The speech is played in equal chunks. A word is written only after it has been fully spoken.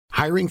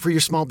Hiring for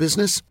your small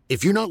business?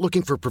 If you're not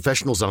looking for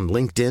professionals on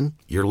LinkedIn,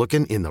 you're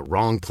looking in the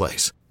wrong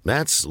place.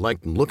 That's like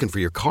looking for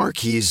your car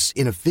keys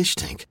in a fish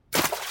tank.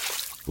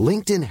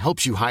 LinkedIn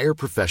helps you hire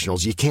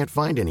professionals you can't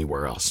find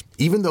anywhere else,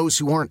 even those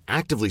who aren't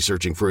actively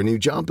searching for a new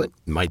job but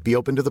might be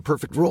open to the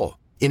perfect role.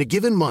 In a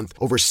given month,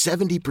 over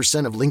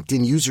 70% of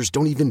LinkedIn users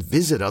don't even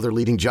visit other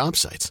leading job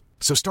sites.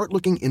 So start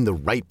looking in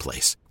the right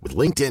place. With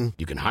LinkedIn,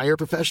 you can hire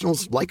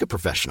professionals like a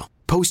professional.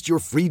 Post your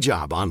free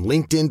job on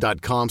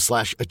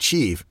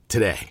linkedin.com/achieve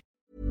today.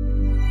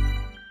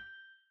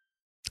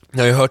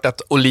 Jag har ju hört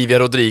att Olivia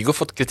Rodrigo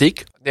fått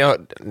kritik. Ni har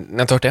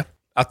inte hört det?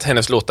 Att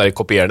hennes låtar är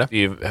kopierade.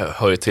 Det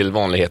hör ju till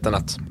vanligheten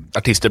att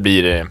artister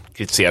blir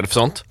kritiserade för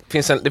sånt.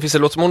 Det finns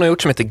en låt som hon har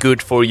gjort som heter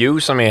Good For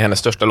You, som är hennes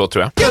största låt,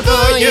 tror jag. Good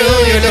for you,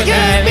 you look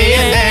at me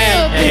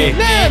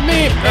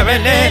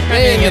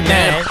and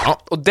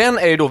ja, och den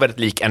är ju då väldigt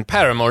lik en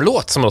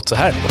Paramore-låt som låter så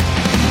här.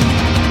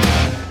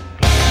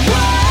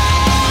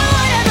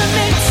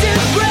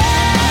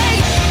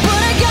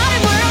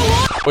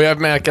 Och jag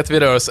märker att vi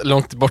rör oss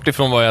långt bort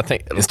ifrån vad jag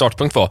tänkte en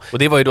startpunkt var. Och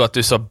det var ju då att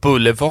du sa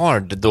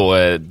Boulevard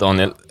då,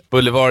 Daniel.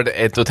 Boulevard,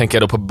 då tänker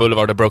jag då på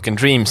Boulevard of Broken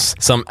Dreams,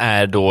 som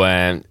är då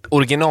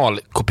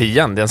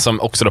originalkopian, den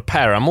som också då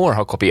Paramore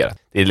har kopierat.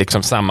 Det är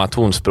liksom samma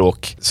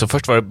tonspråk. Så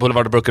först var det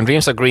Boulevard of Broken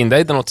Dreams av Green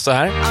Day, den låter så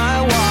här.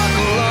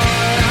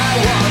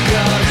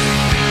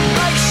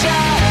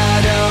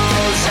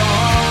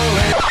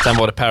 Sen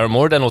var det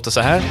Paramore, den låter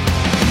så här.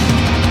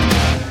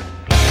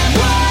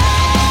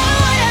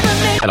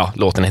 Eller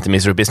låten heter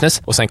Misery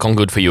Business. Och sen kom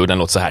Good For You, den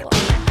låter så här.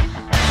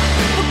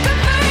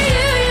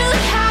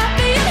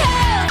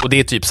 Och det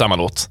är typ samma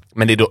låt.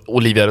 Men det är då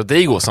Olivia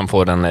Rodrigo som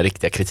får den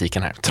riktiga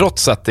kritiken här.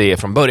 Trots att det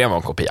från början var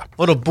en kopia.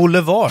 Vadå,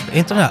 Boulevard? Är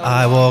inte den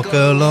här I walk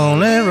a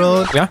lonely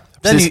road? Ja,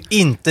 den är ju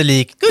inte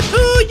lik Good For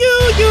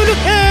You, you look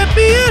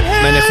happy and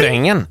happy. Men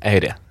refrängen är ju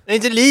det. Det är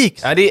inte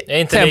likt. Ja, det är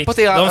inte likt.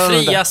 De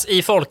frias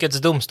i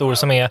Folkets domstol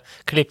som är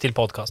klipp till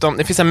podcast.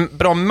 Det finns en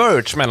bra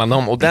merge mellan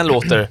dem och den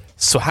låter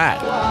så här.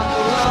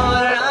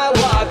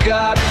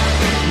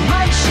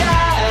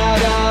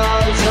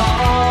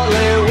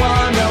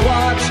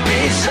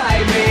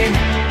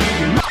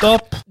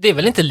 Stopp. Det är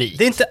väl inte likt?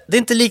 Det är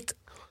inte likt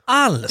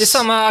alls. Det är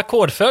samma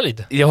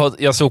ackordföljd.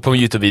 Jag såg på en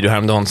YouTube-video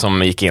häromdagen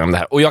som gick igenom det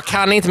här. Och jag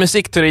kan inte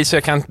musikteori så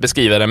jag kan inte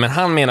beskriva det. Men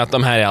han menar att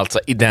de här är alltså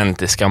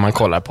identiska om man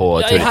kollar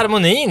på i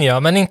harmonin, ja,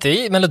 men inte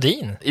i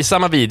melodin. I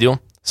samma video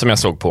som jag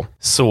såg på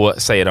så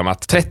säger de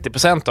att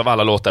 30% av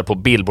alla låtar på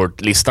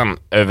Billboard-listan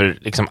över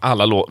liksom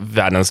alla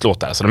världens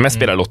låtar, alltså de mest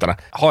spelade låtarna,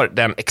 har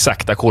den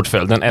exakta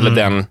ackordföljden eller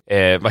den,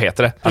 vad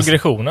heter det?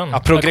 Progressionen. Ja,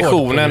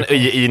 progressionen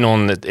i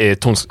någon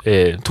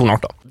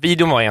tonart då.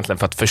 Videon var egentligen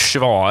för att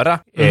försvara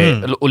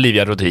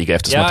Olivia Rodrigo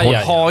eftersom att hon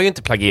har ju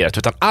inte plagierat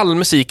utan all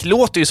musik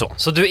låter ju så.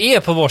 Så du är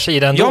på vår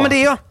sida ändå? Ja, men det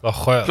är jag. Vad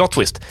skönt. Plot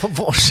twist. På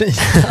vår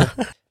sida.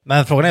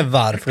 Men frågan är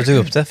varför du tog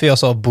upp det, för jag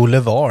sa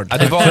Boulevard. Ja,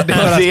 det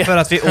var för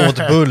att vi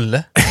åt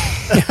bulle.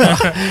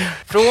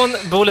 Från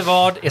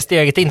Boulevard är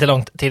steget inte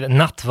långt till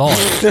nattvard.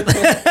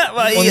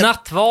 Och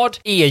nattvard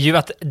är ju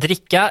att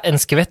dricka en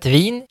skvätt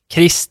vin,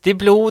 Kristi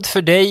blod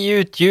för dig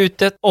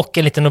utgjutet och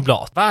en liten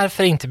oblat.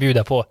 Varför inte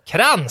bjuda på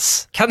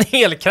krans?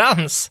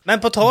 Kanelkrans. Men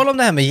på tal om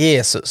det här med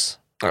Jesus.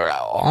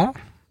 Ja.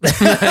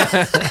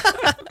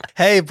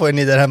 Hej på er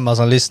ni där hemma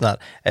som lyssnar.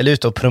 Eller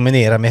ute och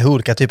promenera med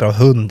olika typer av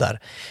hundar.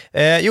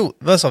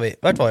 Vad sa vi?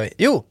 Vart var vi?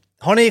 Jo,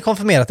 har ni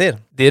konfirmerat er?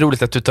 Det är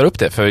roligt att du tar upp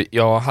det, för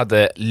jag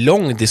hade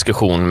lång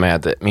diskussion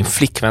med min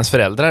flickväns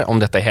föräldrar om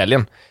detta i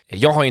helgen.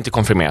 Jag har ju inte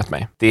konfirmerat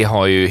mig. Det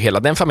har ju hela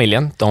den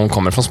familjen, de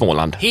kommer från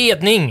Småland.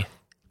 Hedning!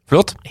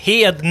 Förlåt?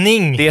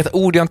 Hedning! Det är ett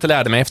ord jag inte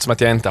lärde mig eftersom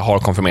att jag inte har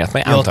konfirmerat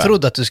mig. Jag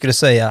trodde att du skulle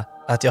säga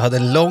att jag hade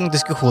en lång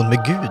diskussion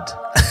med Gud.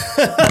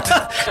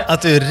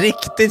 Att du är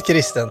riktigt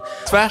kristen.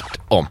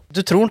 Tvärtom.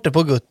 Du tror inte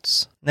på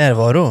Guds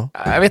närvaro?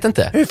 Jag vet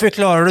inte. Hur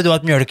förklarar du då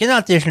att mjölken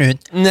alltid är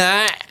slut?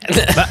 Nej.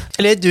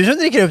 Eller är det du som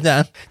dricker upp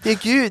den? Det är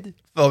Gud.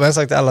 Vad har jag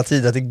sagt i alla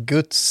tider, att det är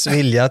Guds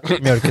vilja att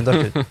mjölken tar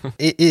slut.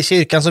 I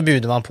kyrkan så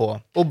bjuder man på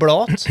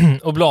oblat.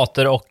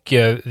 Oblater och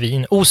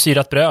vin.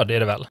 Osyrat bröd är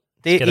det väl?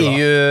 Det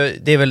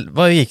är väl,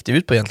 vad gick det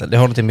ut på egentligen? Det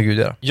har någonting med Gud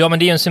att göra. Ja, men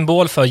det är en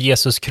symbol för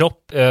Jesus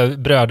kropp,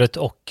 brödet,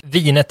 och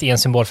vinet är en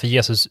symbol för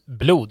Jesus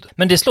blod.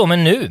 Men det slår mig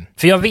nu.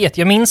 För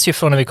jag minns ju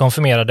från när vi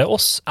konfirmerade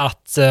oss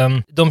att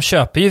de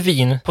köper ju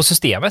vin på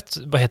systemet.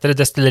 Vad heter det?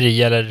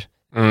 Destilleri eller...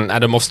 Nej,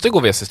 det måste gå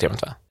via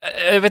systemet, va?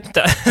 Jag vet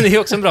inte, det är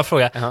också en bra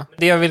fråga.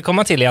 Det jag vill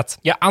komma till är att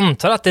jag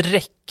antar att det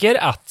räcker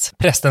att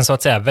prästen så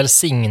att säga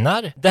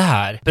välsignar det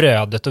här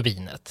brödet och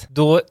vinet.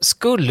 Då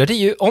skulle det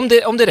ju, om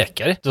det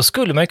räcker, då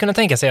skulle man ju kunna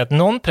tänka sig att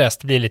någon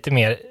präst blir lite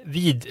mer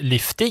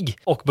vidlyftig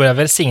och börjar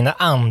välsigna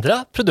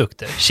andra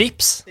produkter.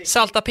 Chips,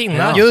 salta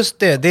pinnar. Ja. Just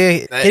det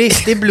är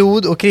Kristi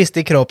blod och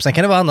Kristi kropp. Sen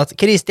kan det vara annat.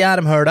 Kristi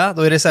armhörda,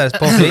 då är det så här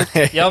pommes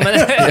frites.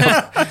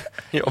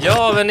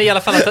 Ja, men i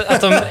alla fall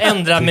att de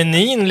ändrar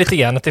menyn lite grann.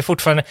 att det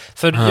fortfarande...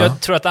 För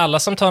jag tror att alla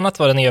som tar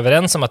nattvarden är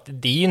överens om att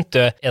det är ju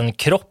inte en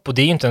kropp och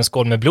det är ju inte en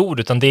skål med blod,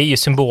 utan det är ju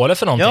symboler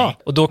för någonting. Ja.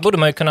 Och då borde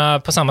man ju kunna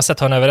på samma sätt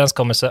ha en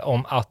överenskommelse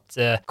om att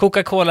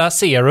Coca-Cola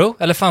Zero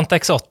eller Fanta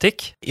Exotic,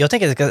 Jag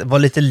tänker att det ska vara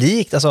lite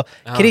likt. Alltså,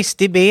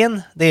 Kristi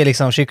ben, det är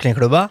liksom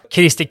kycklingklubba.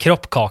 Kristi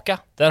kroppkaka,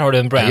 där har du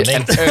en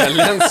branding.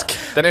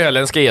 Den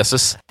öländska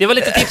Jesus. Det var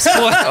lite tips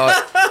på...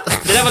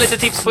 Det där var lite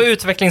tips på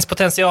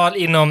utvecklingspotential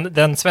inom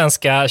den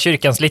svenska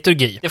kyrkans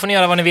liturgi. Det får ni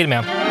göra vad ni vill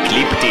med.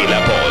 Klipp till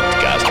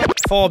podcast.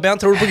 Fabian,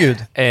 tror du på Gud?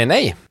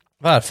 Nej,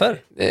 Varför?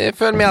 det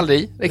föll mig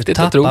aldrig Du riktigt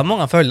att tro. tappar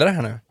många följare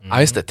här nu.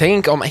 Ja, just det.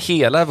 Tänk om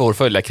hela vår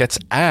följarkrets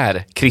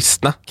är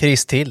kristna.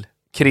 Krist till.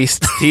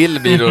 Krist till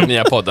blir då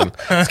nya podden.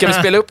 Ska vi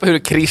spela upp hur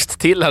Krist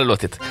till hade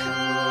låtit?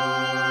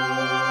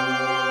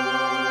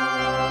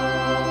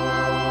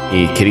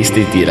 I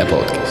Kristi till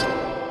podcast.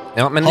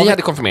 Ja, men ni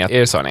hade konfirmerat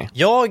er, sa ni.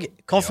 Jag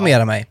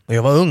konfirmerade mig och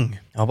jag var ung.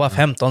 Jag var bara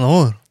 15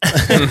 år.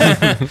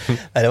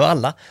 Nej, det var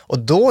alla. Och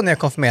då när jag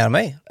konfirmerade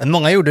mig,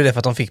 många gjorde det för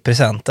att de fick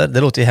presenter.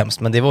 Det låter ju hemskt,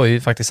 men det var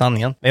ju faktiskt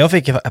sanningen. Men jag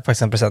fick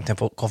faktiskt en present när jag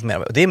får konfirmera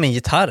mig. Och det är min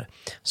gitarr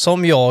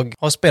som jag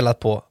har spelat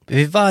på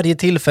vid varje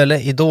tillfälle,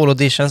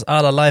 Idol-auditions,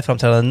 alla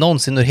live-framträdanden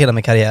någonsin under hela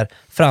min karriär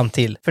fram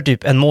till för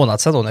typ en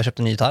månad sedan då när jag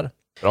köpte en ny gitarr.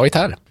 Bra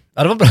gitarr.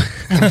 Ja, det var bra.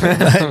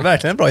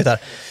 Verkligen en bra gitarr.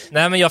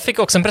 Nej, men jag fick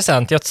också en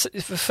present. Jag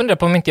funderar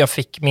på om inte jag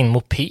fick min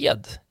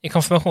moped i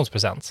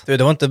konfirmationspresent. Det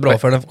var inte bra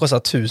för den kostade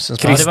 1000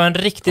 spänn. Ja, det var en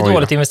riktigt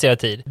dåligt investerad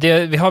tid.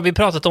 Vi har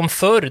pratat om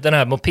förr, den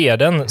här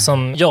mopeden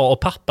som jag och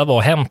pappa var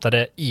och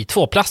hämtade i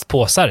 2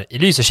 plastpåsar i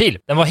Lysekil.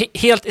 Den var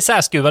helt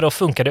isärskruvad och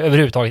funkade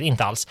överhuvudtaget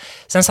inte alls.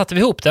 Sen satte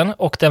vi ihop den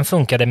och den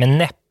funkade med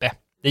näppe.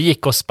 Det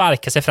gick att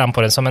sparka sig fram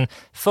på den som en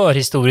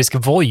förhistorisk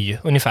voj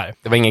ungefär.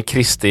 Det var ingen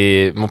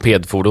Kristi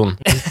mopedfordon.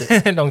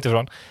 Långt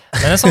ifrån.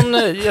 Men en sån,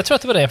 jag tror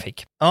att det var det jag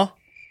fick. Ja.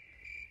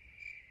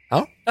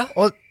 Ja.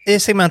 Och i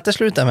segmentet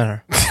slutar med det.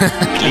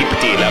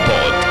 Klipp till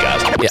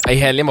podcast. I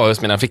helgen var jag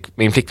hos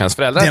min flickväns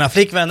föräldrar. Dina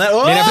flickvänner.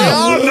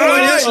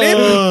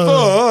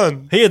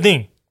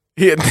 Hedning!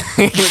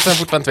 Som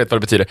fortfarande inte vet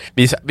vad det betyder.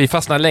 Vi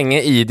fastnar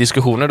länge i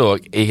diskussioner då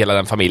i hela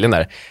den familjen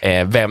där.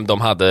 Vem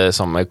de hade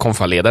som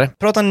konfaledare.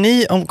 Pratar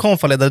ni om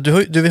konfaledare?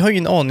 Du har ju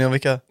ingen aning om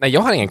vilka... Nej,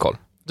 jag har ingen koll.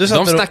 De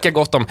snackar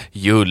gott om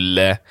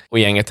Julle och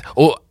gänget.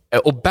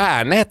 Och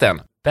Berne hette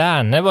den.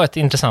 Berne var ett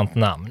intressant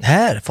namn.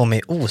 Här får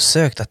mig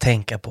osökt att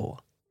tänka på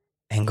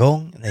en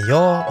gång när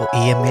jag och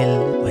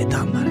Emil var i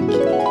Danmark.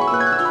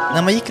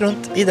 När man gick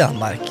runt i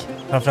Danmark,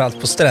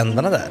 framförallt på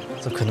stränderna där,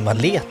 så kunde man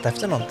leta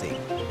efter någonting.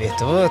 Vet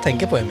du vad jag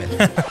tänker på, Emil?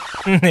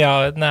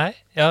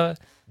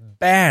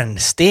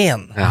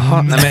 Bärnsten.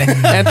 Jaha, nej,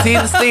 men en till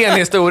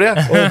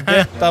stenhistoria. Och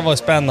detta var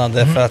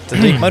spännande för att då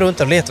gick man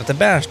runt och letade efter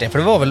bärnsten. För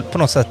det var väl på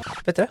något sätt,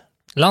 vet du det?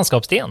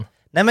 Landskapssten.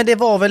 Nej, men det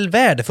var väl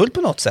värdefullt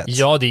på något sätt.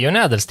 Ja, det är ju en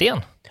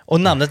ädelsten.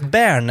 Och namnet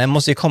Bärne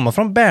måste ju komma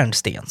från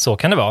bärnsten. Så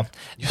kan det vara.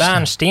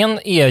 Bärnsten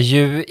är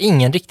ju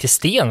ingen riktig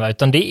sten, va?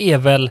 Utan det är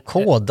väl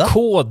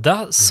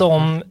kåda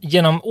som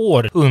genom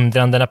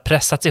århundradena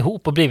pressats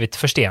ihop och blivit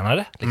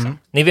förstenade. Liksom.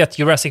 Ni vet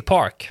Jurassic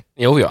Park?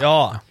 Jo, ja.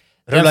 Ja,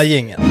 rulla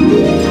jingeln.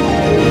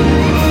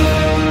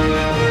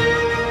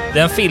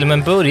 Den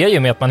filmen börjar ju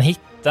med att man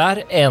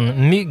hittar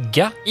en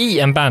mygga i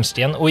en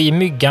bärnsten och i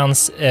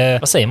myggans,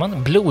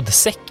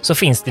 blodsäck så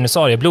finns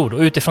dinosaurieblod och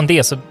utifrån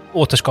det så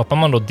återskapar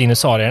man då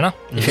dinosaurierna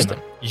i filmen.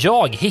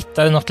 Jag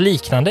hittade något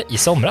liknande i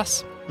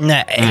somras.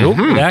 Nej. Jo,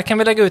 det här kan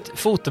vi lägga ut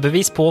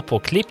fotobevis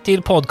på Klipp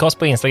till podcast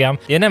på Instagram.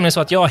 Det är nämligen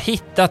så att jag har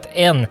hittat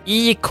en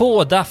i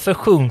kåda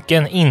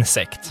försjunken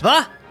insekt. Va?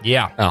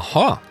 Ja.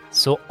 Jaha.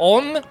 Så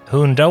om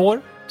 100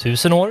 år,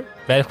 1000 år,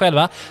 väl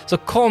själva, så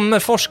kommer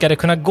forskare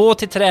kunna gå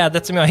till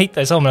trädet som jag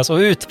hittade i somras och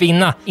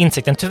utvinna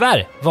insekten.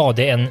 Tyvärr var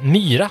det en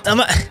myra.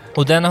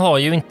 Och den har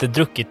ju inte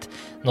druckit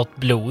något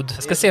blod.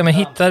 Jag ska se om jag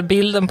hittar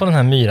bilden på den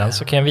här myran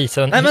så kan jag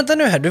visa den. Nej, vänta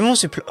nu här. Du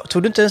måste ju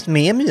tog du inte ens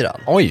med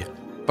myran? Oj,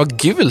 vad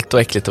gult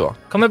och äckligt det var.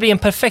 Kommer bli en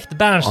perfekt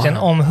bärnsten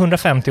om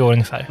 1150 år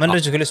ungefär. Men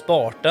du skulle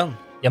spara den.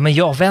 Ja, men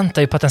jag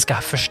väntar ju på att den ska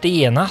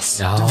förstenas.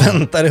 Ja. Du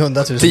väntar i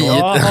 100 000 år.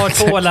 Jag har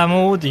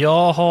tålamod,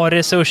 jag har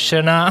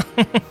resurserna.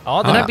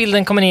 Ja, den här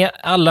bilden kommer ni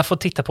alla få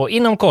titta på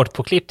inom kort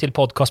på Klipp till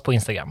podcast på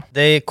Instagram.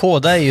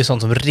 Kåda är ju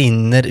sånt som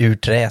rinner ur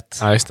träet.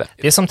 Ja, just det.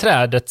 Det är som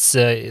trädets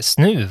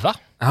snuva.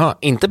 Jaha,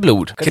 inte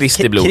blod.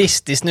 Kristi blod.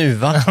 Kristi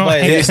snuva. Vad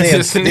är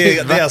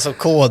det? Det är alltså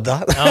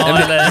kåda. Ja,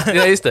 eller,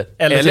 Ja, just det.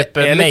 eller typ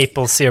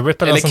maple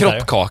syrup eller sånt där.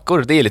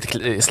 kroppkakor, det är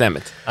lite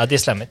slemmigt. Ja, det är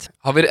slemmigt.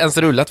 Har vi ens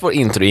rullat vår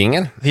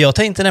introingen? Jag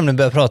tänkte nämligen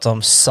börja prata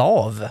om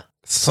sav.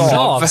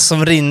 Sav?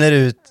 Som rinner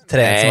ut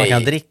träet som man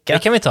kan dricka. Det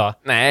kan vi ta.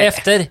 Nej.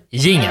 Efter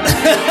jingeln.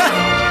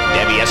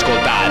 Devi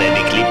ascoltare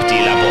di Klipp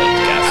till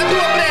podcast.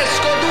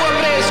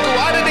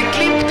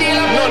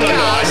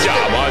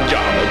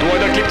 Andiamo. Tu hai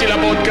da Klipp till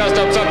podcast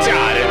a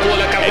saziare.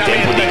 È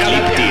tempo di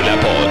Klipp till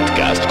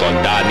podcast con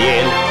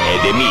Daniel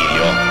ed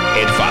Emilio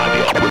ed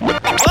Fabio.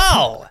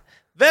 Wow!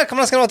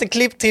 Välkomna ska ni vara till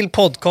Klipp till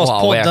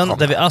podcast-podden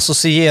där vi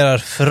associerar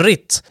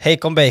fritt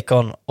Hejkon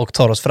Bacon och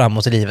tar oss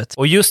framåt i livet.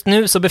 Och just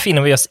nu så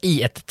befinner vi oss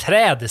i ett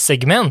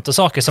trädsegment och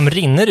saker som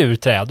rinner ur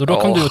träd. Och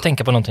då kom du att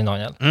tänka på någonting,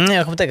 Daniel.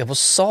 Jag kommer tänka på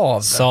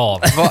sav.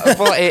 Sav.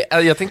 Vad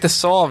är, jag tänkte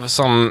sav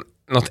som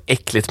något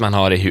äckligt man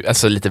har i huvudet,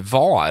 alltså lite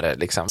var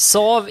liksom.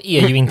 Sav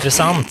är ju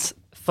intressant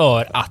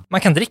för att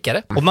man kan dricka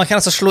det. Och man kan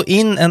alltså slå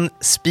in en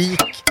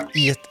spik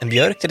i en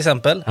björk till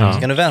exempel. Så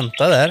kan du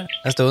vänta där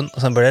en stund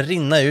och sen börjar det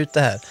rinna ut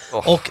det här.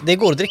 Och det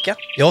går att dricka.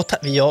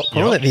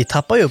 Vi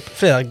tappar ju upp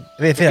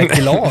flera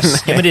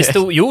glas. Ja, men det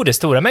är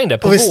stora mängder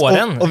på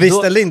våren. Och vi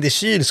ställer in det i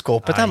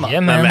kylskåpet hemma.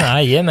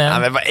 Jajamän. Ja,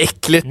 men vad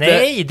äckligt.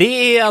 Nej,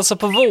 det är alltså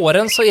på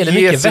våren så är det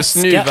mycket vätska. Jesus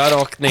snuva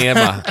rakt ner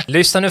bara.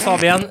 Lyssna nu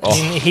Fabian,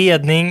 din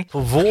hedning. På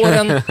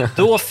våren,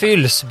 då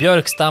fylls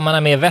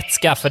björkstammarna med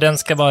vätska, för den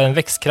ska vara en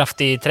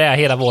växtkraftig trä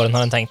hela våren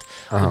har den tänkt.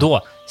 Och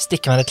då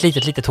sticker man ett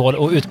litet hål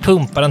och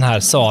utpumpar den här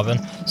saven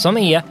som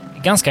är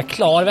ganska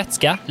klar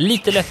vätska,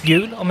 lite lätt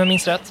gul om jag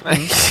minns rätt.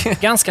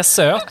 Ganska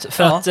söt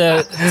för att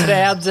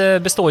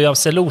träd består ju av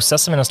cellulosa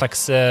som är någon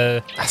slags...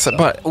 Alltså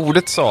bara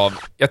ordet sav,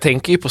 jag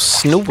tänker ju på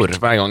snor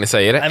varje gång ni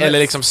säger det. Nej, men... Eller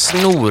liksom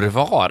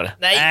snorvar.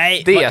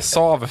 Nej. Det är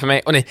sav för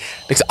mig. Och ni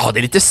liksom, det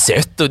är lite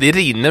sött och det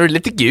rinner och det är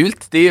lite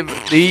gult.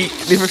 Ni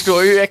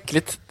förstår ju hur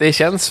äckligt det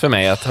känns för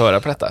mig att höra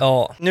på detta.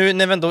 Ja, nu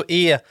när vi ändå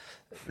är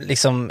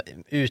liksom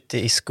ute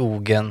i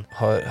skogen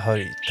har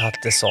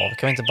tagit det sav,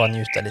 kan vi inte bara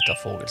njuta lite av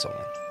fågelsången?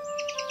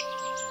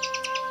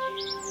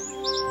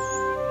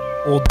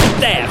 Och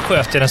där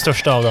sköt jag den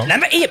största av dem. Nej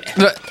men Emil!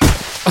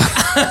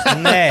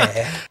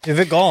 Nej, du är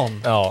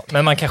vegan. Ja,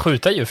 men man kan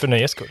skjuta djur för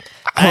nöjes skull.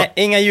 Nej,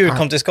 inga djur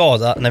kom till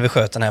skada när vi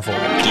sköt den här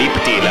fågeln.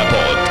 Klipp till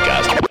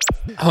podcast.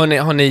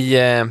 Har ni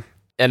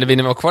eller vill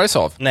ni vara kvar i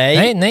sav?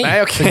 Nej.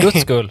 Nej, okej. för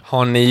guds skull.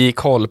 Har ni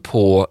koll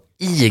på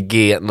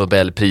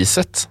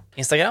IG-Nobelpriset?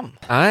 Instagram.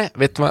 Nej,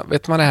 vet man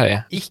vad det här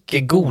är? Icke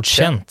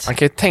godkänt. Man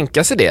kan ju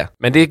tänka sig det.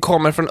 Men det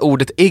kommer från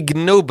ordet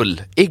ignoble,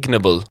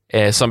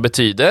 som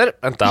betyder,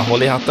 vänta,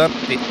 håll i hatten.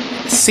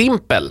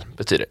 Simpel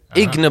betyder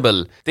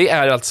ignoble. Det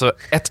är alltså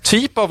ett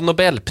typ av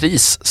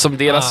Nobelpris som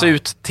delas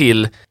ut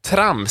till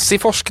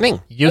tramsig forskning.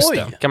 Just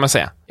det. Kan man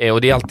säga.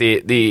 Och det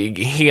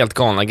är helt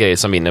galna grejer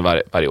som vinner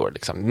varje år.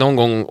 Liksom. Någon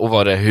gång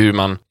var det hur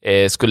man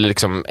skulle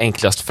liksom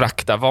enklast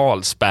frakta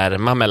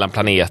valsperma mellan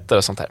planeter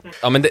och sånt här.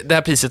 Ja, men det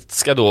här priset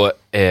ska då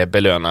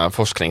belöna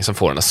forskning som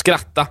får en att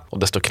skratta. Och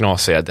desto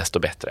knasigare, desto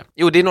bättre.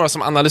 Jo, det är några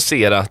som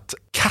analyserat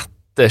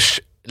katters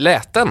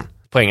läten.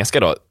 På engelska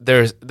då.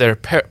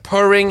 They're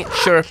purring,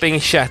 chirping,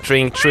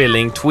 chattering,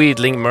 trilling,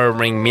 tweedling,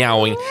 murmuring,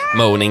 meowing,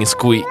 moaning,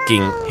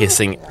 squeaking,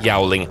 hissing,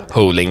 yowling,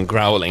 howling,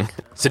 growling.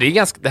 Så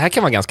det här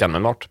kan vara ganska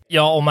användbart.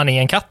 Ja, om man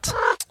är en katt.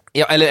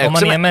 Ja, eller om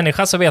man är en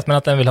människa så vet man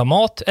att den vill ha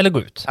mat eller gå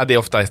ut. Ja, det är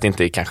oftast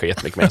inte kanske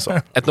jättemycket mer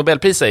så. Ett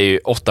Nobelpris är ju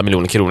 8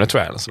 miljoner kronor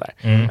tror jag. Eller sådär.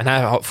 Men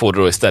här får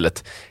du då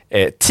istället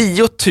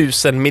 10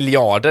 000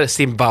 miljarder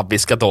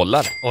zimbabwiska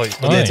dollar. Oj,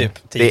 och det är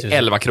typ 10 000. Det är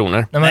 11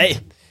 kronor. Nej.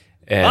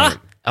 Va?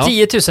 Ja.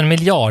 10 000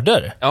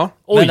 miljarder? Ja.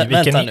 Oj, Men,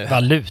 vilken vänta nu.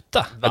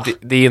 valuta. Ja,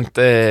 det är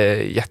inte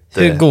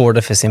jätte... Hur går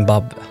det för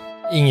Zimbabwe?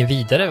 Inget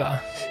vidare va?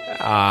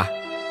 Ja.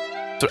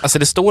 Alltså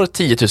det står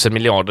 10 000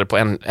 miljarder på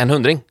en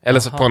hundring. Eller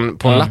så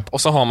på en lapp.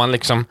 Och så har man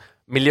liksom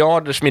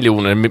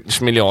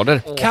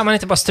miljarder. Kan man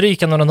inte bara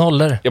stryka några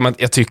nollor? Ja, men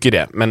jag tycker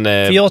det. Men,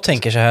 För jag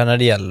tänker så här när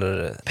det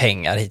gäller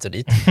pengar hit och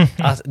dit.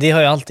 Att det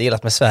har jag alltid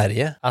gillat med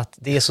Sverige. Att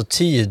det är så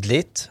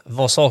tydligt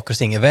vad saker och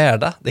ting är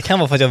värda. Det kan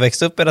vara för att jag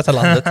växte upp i detta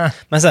landet.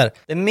 Men så här,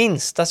 det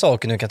minsta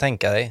saken du kan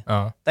tänka dig,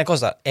 den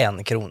kostar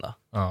 1 krona.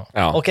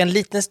 Ja. Och en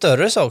liten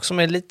större sak som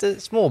är lite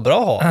småbra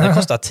att ha, den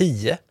kostar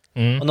 10.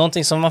 Och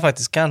någonting som man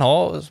faktiskt kan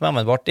ha som är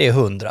användbart, det är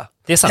 100.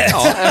 Det är sant.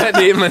 Ja,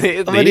 det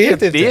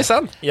är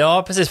sant.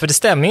 Ja, precis, för det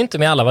stämmer ju inte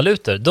med alla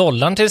valutor.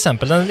 Dollarn till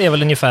exempel, den är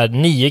väl ungefär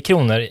 9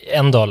 kronor,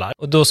 $1.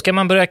 Och då ska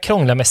man börja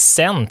krångla med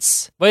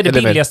cents. Vad är det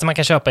billigaste man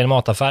kan köpa i en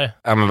mataffär?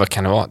 Ja, men vad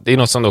kan det vara? Det är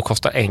något som då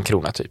kostar 1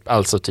 krona typ.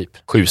 Alltså typ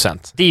 7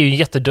 cent. Det är ju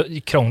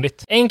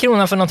jättekrångligt. 1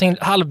 krona för någonting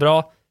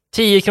halvbra,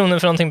 10 kronor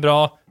för någonting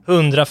bra,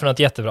 100 för något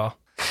jättebra.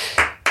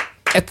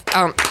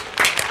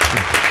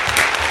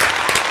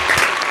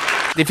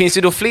 Det finns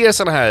ju då fler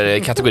sådana här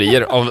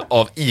kategorier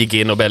av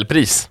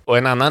IG-Nobelpris. Och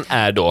en annan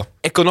är då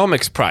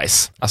Economics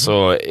Prize.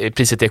 Alltså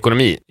priset i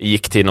ekonomi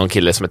gick till någon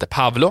kille som heter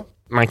Pavlo.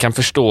 Man kan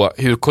förstå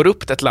hur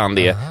korrupt ett land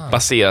är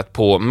baserat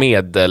på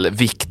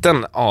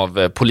medelvikten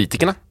av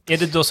politikerna. Är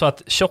det då så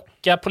att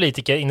tjocka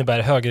politiker innebär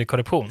högre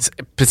korruption?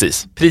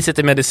 Precis. Priset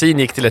i medicin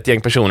gick till ett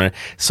gäng personer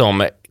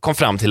som kom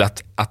fram till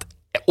att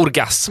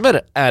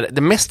orgasmer är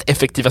det mest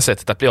effektiva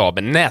sättet att bli av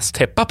med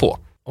nästäppa på.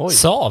 Oj.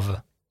 Sav?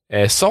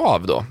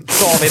 Sav då.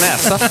 Sav i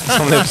näsa,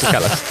 som det också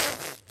kallas.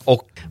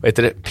 Och vad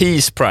heter det?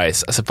 Peace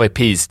Prize. Alltså vad är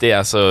peace? Det är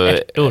alltså...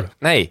 Ärtor.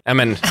 Nej,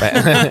 men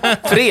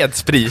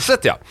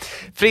fredspriset, ja.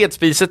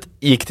 Fredspriset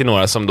gick till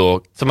några som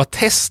har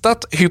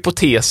testat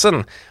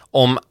hypotesen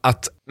om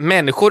att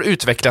människor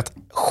utvecklat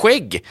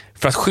skägg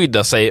för att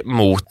skydda sig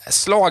mot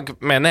slag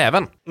med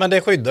näven. Men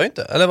det skyddar ju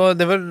inte. Eller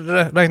det var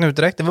räkna ut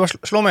direkt. Det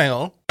var slå mig en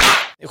gång.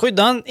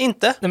 Skyddar han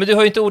inte? Nej, men du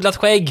har ju inte odlat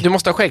skägg. Du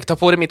måste ha skägg. Ta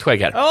på dig mitt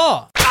skägg här.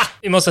 Ja!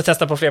 Vi måste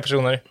testa på fler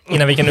personer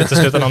innan vi kan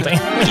utesluta någonting.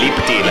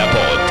 Klipp till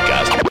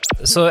podcast.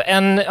 Så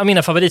en av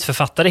mina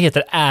favoritförfattare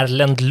heter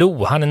Erlend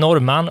Loe. Han är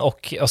norrman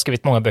och har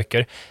skrivit många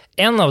böcker.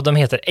 En av dem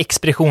heter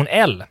Expedition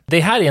L. Det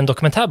här är en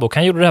dokumentärbok.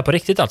 Han gjorde det här på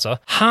riktigt alltså.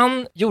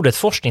 Han gjorde ett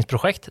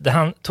forskningsprojekt där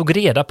han tog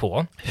reda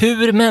på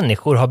hur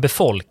människor har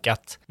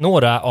befolkat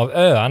några av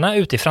öarna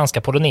ute i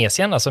franska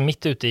Polynesien, alltså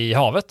mitt ute i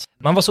havet.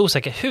 Man var så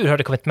osäker, hur har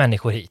det kommit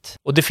människor hit?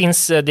 Och det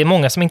är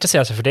många som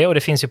intresserar sig för det, och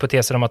det finns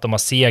hypoteser om att de har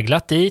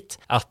seglat dit,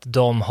 att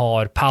de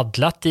har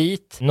paddlat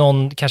dit.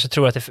 Någon kanske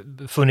tror att det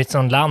funnits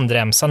någon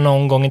landremsa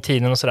någon gång i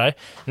tiden och sådär.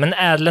 Men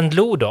Erlend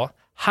Loe då,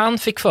 han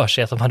fick för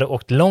sig att de hade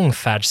åkt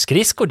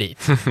långfärdsskridskor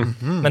dit.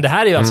 Men det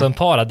här är ju alltså en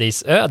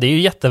paradisö. Det är ju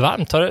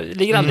jättevarmt. Det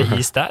ligger aldrig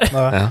is där.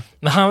 Ja.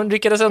 Men han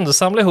lyckades ändå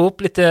samla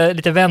ihop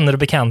lite vänner och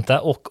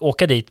bekanta och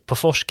åka dit på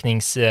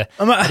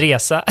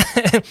forskningsresa.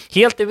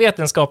 Helt i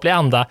vetenskaplig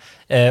anda.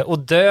 Och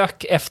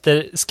dök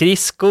efter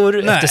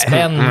skridskor, efter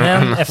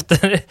spännen,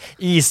 efter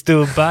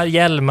isdubbar,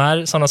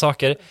 hjälmar, sådana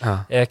saker.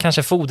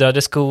 Kanske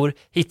fodrade skor,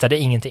 hittade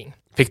ingenting.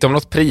 Fick de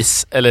något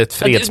pris eller ett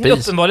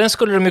fredspris? Uppenbarligen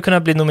skulle de ju kunna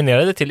bli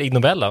nominerade till Ig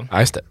Nobel då. Ja,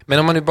 just det. Men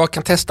om man nu bara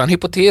kan testa en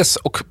hypotes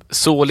och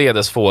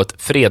således få ett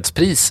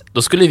fredspris,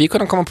 då skulle vi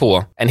kunna komma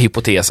på en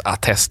hypotes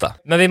att testa.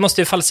 Men vi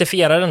måste ju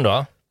falsifiera den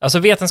då. Alltså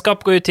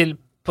vetenskap går ju till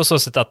på så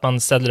sätt att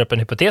man ställer upp en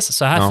hypotes.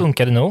 Så här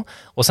funkar det nog.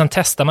 Och sen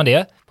testar man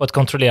det på ett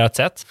kontrollerat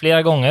sätt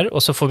flera gånger.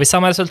 Och så får vi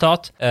samma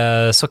resultat.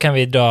 Så kan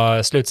vi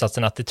dra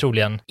slutsatsen att det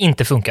troligen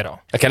inte funkar då.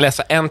 Jag kan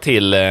läsa en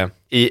till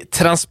i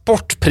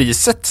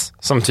transportpriset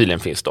som tydligen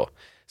finns då.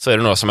 Så är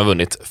det några som har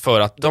vunnit för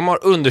att de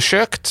har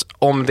undersökt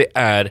om det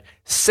är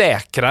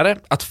säkrare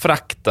att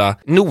frakta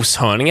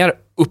noshörningar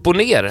upp och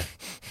ner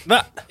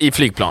i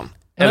flygplan.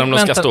 Eller om de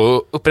ska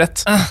stå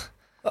upprätt.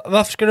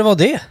 Varför ska det vara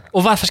det?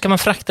 Och varför ska man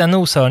frakta en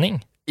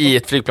noshörning? I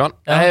ett flygplan?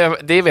 Ja. Nej,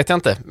 det vet jag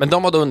inte. Men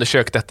de har då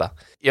undersökt detta.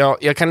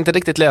 Jag kan inte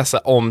riktigt läsa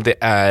om det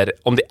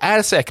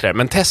är säkrare,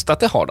 men testat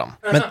det har de.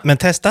 Men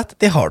testat,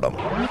 det har de.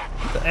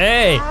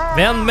 Hej,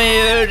 vänd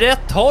mig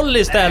rätt håll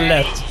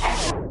istället.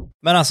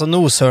 Men alltså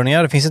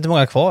noshörningar, det finns inte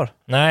många kvar.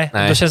 Nej,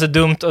 då känns det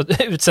dumt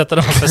att utsätta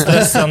dem för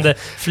stressande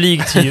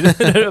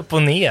flygturer upp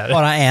och ner.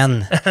 Bara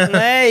en.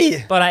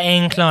 Nej! Bara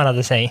en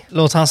klarade sig.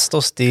 Låt han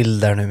stå still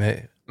där nu med...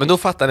 Men då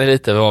fattar ni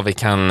lite vad vi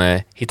kan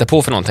hitta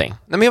på för någonting.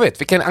 Nej, men jag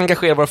vet, vi kan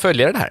engagera våra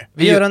följare i det här.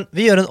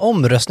 Vi gör en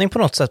omröstning på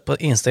något sätt på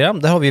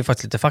Instagram. Där har vi ju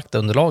faktiskt lite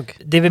faktaunderlag.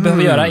 Det vi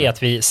behöver göra är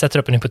att vi sätter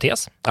upp en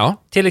hypotes. Ja.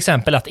 Till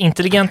exempel att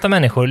intelligenta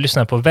människor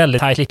lyssnar på väldigt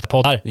tajt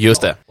poddar.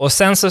 Just det. Och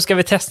sen så ska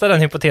vi testa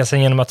den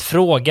hypotesen genom att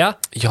fråga.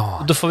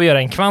 Ja. Då får vi göra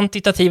en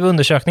kvantitativ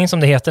undersökning som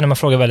det heter när man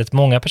frågar väldigt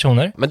många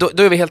personer. Men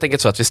då är vi helt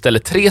enkelt så att vi ställer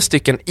 3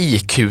 stycken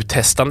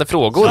IQ-testande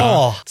frågor.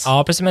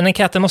 Ja, precis. Men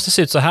enkäten måste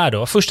se ut så här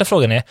då. Första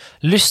frågan är,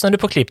 lyssnar du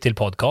på Klipp till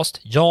podcast?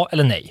 Ja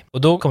eller nej?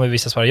 Och då kommer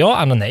vissa svara ja,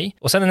 andra nej.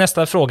 Och sen är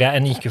nästa fråga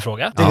en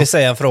IQ-fråga. Det vill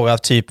säga en fråga av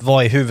typ,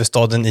 vad är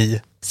huvudstaden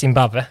i...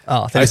 Zimbabwe.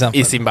 Ja, till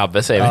exempel. I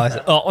Zimbabwe säger vi.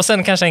 Ja, och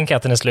sen kanske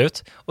enkäten är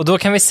slut. Och då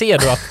kan vi se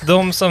då att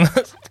de som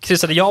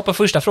kryssade ja på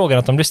första frågan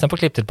att de lyssnar på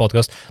Klipp till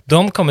podcast,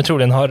 de kommer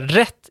troligen ha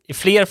rätt i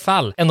fler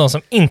fall än de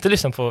som inte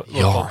lyssnar på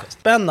vår podcast.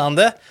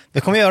 Spännande.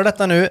 Vi kommer göra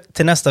detta nu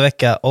till nästa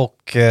vecka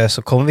och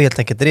så kommer vi helt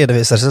enkelt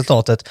redovisa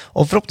resultatet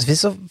och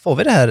förhoppningsvis så får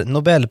vi det här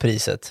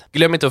Nobelpriset.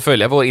 Glöm inte att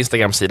följa vår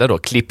Instagram-sida då,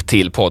 Klipp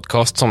till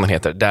podcast som den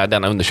heter, där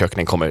denna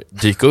undersökning kommer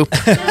dyka upp.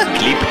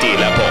 Klipp till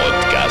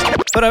podcast.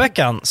 Förra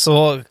veckan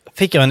så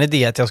fick jag en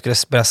idé att jag skulle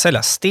börja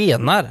sälja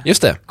stenar.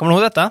 Just det. Kommer du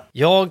ihåg detta?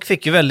 Jag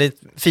fick ju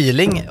väldigt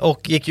feeling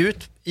och gick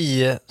ut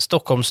i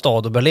Stockholms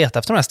stad och började leta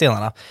efter de här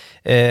stenarna.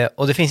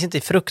 Och det finns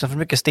inte fruktansvärt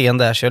mycket sten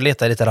där, så jag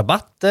letade lite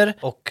rabatter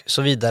och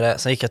så vidare.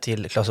 Sen gick jag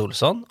till Clas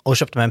Ohlson och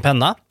köpte mig en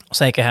penna. Och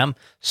sen gick jag hem,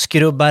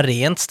 skrubba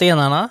rent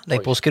stenarna,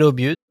 lägg på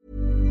skrubbljud.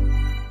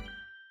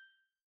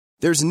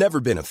 There's never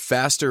been a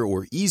faster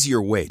or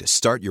easier way to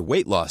start your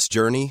weight loss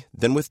journey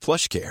than with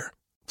PlushCare.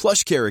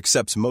 PlushCare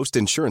accepts most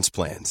insurance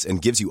plans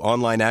and gives you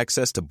online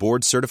access to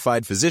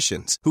board-certified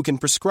physicians who can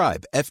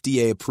prescribe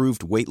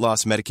FDA-approved weight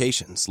loss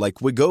medications like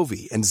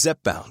Wegovy and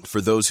Zepbound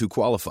for those who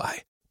qualify.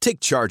 Take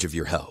charge of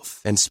your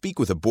health and speak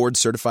with a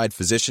board-certified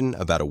physician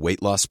about a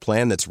weight loss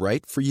plan that's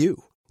right for you.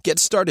 Get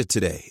started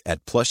today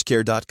at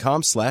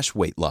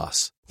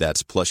plushcare.com/weightloss.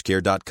 That's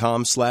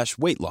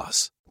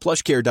plushcare.com/weightloss.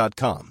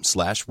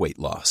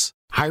 plushcare.com/weightloss.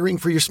 Hiring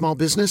for your small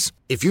business?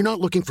 If you're not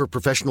looking for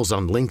professionals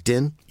on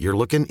LinkedIn, you're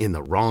looking in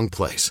the wrong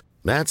place.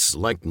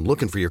 That's like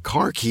looking for your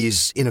car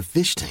keys in a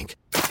fish tank.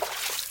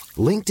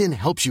 LinkedIn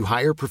helps you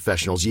hire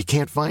professionals you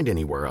can't find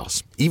anywhere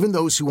else, even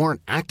those who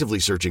aren't actively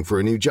searching for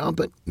a new job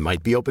but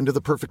might be open to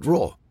the perfect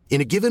role.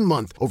 In a given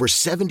month, over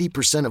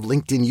 70% of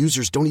LinkedIn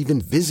users don't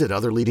even visit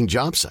other leading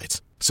job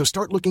sites. So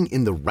start looking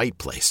in the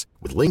right place.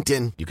 With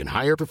LinkedIn, you can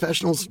hire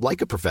professionals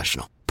like a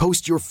professional.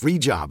 Post your free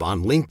job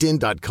on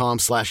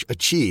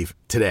linkedin.com/achieve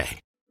today.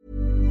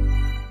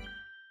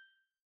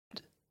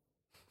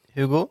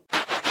 Hugo?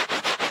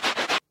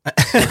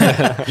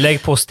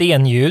 Lägg på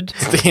stenljud.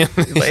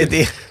 Vad är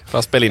det? Får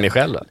jag spela in det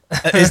själv då?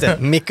 Just det,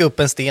 micka upp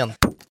en sten.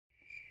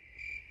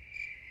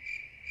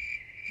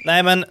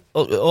 Nej men,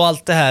 och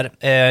allt det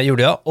här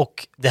gjorde jag.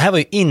 Och det här var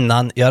ju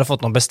innan jag hade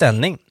fått någon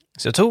beställning.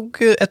 Så jag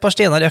tog ett par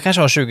stenar, jag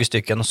kanske har 20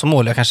 stycken. Och så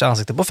målade jag kanske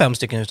ansiktet på 5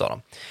 stycken utav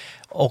dem.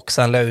 och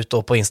sen la jag ut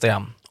då på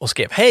Instagram och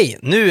skrev: hej,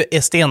 nu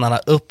är stenarna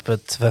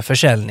öppet för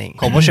försäljning.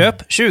 Kom och köp,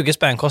 20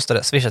 spänn kostar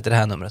det, swisha till det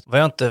här numret. Vad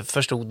jag inte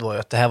förstod var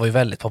att det här var ju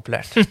väldigt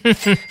populärt.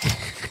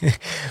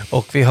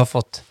 Och vi har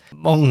fått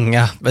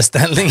många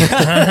beställningar.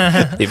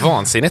 Det är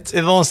vansinnigt. Det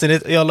är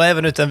vansinnigt. Jag la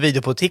även ut en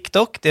video på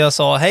TikTok där jag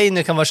sa: hej,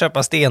 nu kan man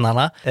köpa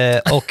stenarna.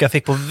 Och jag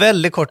fick på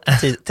väldigt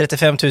kort tid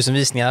 35 000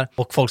 visningar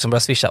och folk som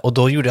började swisha. Och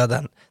då gjorde jag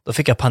den. Då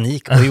fick jag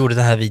panik och gjorde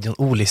den här videon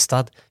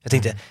olistad. Jag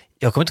tänkte,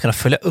 jag kommer inte kunna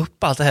följa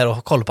upp allt det här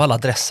och kolla på alla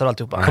adresser och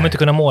alltihopa. Jag kommer inte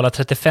kunna måla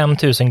 35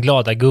 000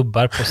 glada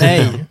gubbar på sidan.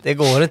 Nej, det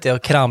går inte. Jag har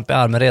kramp i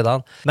armen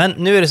redan. Men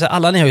nu är det så här,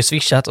 alla ni har ju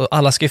swishat och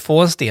alla ska ju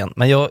få en sten.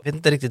 Men jag vet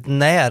inte riktigt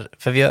när,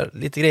 för vi har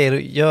lite grejer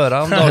att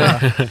göra om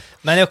dagarna.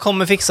 Men jag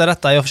kommer fixa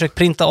detta. Jag har försökt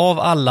printa av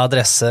alla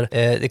adresser.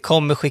 Det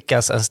kommer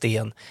skickas en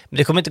sten. Men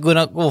det kommer inte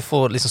gå att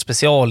få liksom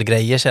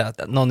specialgrejer så att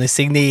någon är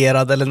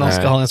signerad eller någon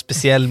ska ha en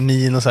speciell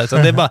min och så här. Så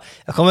det är bara,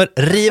 jag kommer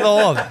riva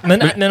av.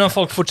 Men om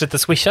folk fortsätter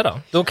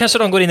swisha då kanske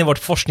de går in i vårt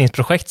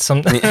forskningsprojekt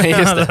som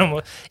handlar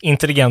om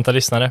intelligenta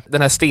lyssnare.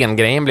 Den här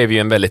stengrejen blev ju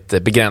en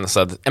väldigt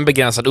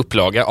begränsad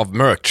upplaga av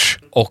merch.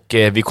 Och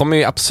vi kommer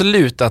ju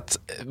absolut att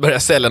börja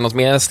sälja något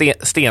mer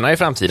stenar i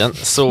framtiden.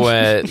 Så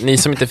ni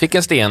som inte fick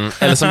en sten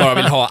eller som bara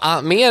vill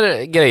ha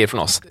mer grejer från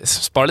oss,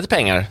 spara lite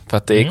pengar för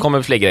att det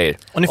kommer fler grejer.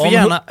 Och ni får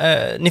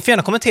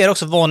gärna kommentera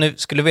också vad ni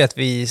skulle vilja att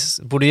vi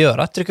borde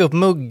göra. Trycka upp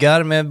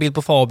muggar med bild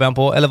på Fabian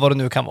på, eller vad det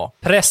nu kan vara.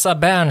 Pressa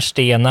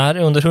bärnstenar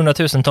under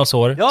 100,000-tals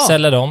år,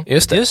 sälja dem.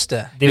 Just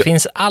det. Det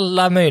finns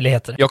alla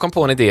möjligheter. Jag kom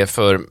på en idé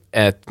för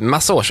ett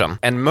massa år sedan.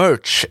 En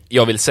merch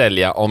jag vill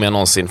sälja om jag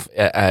någonsin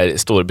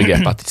står i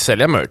begrepp att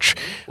sälja merch.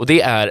 Och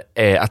det är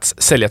att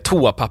sälja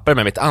toapapper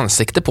med mitt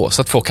ansikte på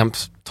så att folk kan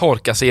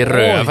torka sig i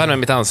röven med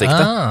mitt ansikte.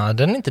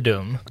 Den är inte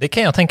dum. Det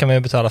kan jag tänka mig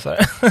att betala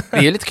för.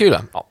 Det är lite kul.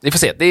 Ja, vi får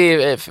se. Det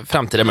är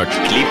framtida merch.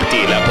 Klipp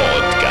till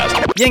podcast.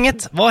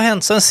 Gänget, vad har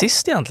hänt sen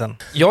sist egentligen?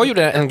 Jag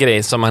gjorde en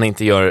grej som man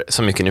inte gör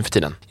så mycket nu för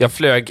tiden. Jag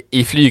flög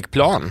i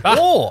flygplan.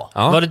 Ja.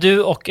 Var det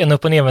du och en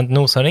upp- och nedvänd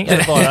noshörning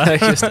eller bara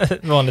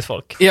vanligt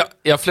folk?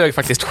 Jag flög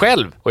faktiskt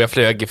själv och jag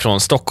flög från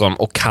Stockholm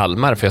och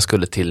Kalmar för jag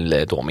skulle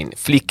till då min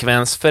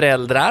flickväns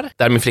föräldrar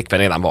där min flickvän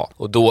redan var.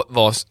 Och då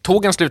var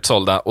tågen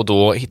slutsålda och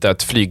då hittade jag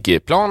ett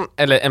flygplan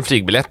eller en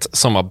flygbiljett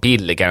som var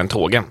billigare än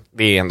tågen.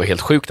 Det är ändå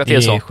helt sjukt att det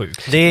är så.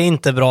 Det är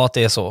inte bra att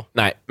det är så.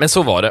 Nej, men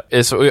så var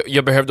det. Så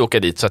jag behövde åka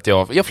dit så att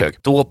jag flög.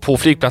 Då på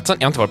flygplatsen,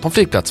 jag har inte varit på en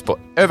flygplats på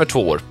över 2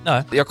 år.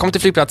 Nej. Jag kom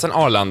till flygplatsen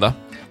Arlanda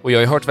och jag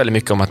har hört väldigt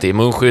mycket om att det är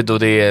munskydd och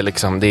det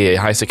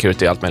är high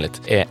security och allt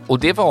möjligt. Och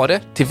det var det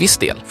till viss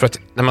del. För att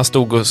när man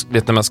stod och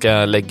när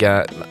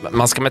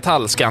man ska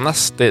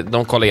metallskannas,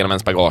 de kollar igenom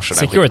ens bagage.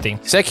 Security,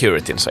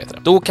 så heter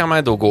det. Då kan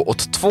man då gå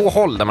åt 2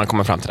 håll där man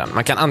kommer fram till den.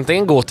 Man kan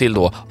antingen gå till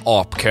då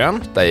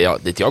apkön,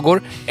 dit jag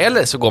går,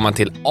 eller så går man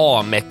till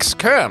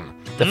Amex-kön,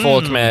 där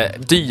folk med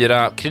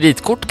dyra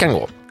kreditkort kan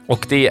gå.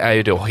 Och det är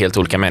ju då helt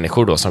olika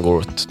människor då som går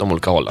åt de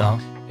olika hållen. Ja.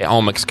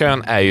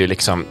 Amex-kön är ju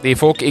liksom, det är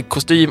folk i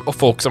kostym och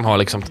folk som har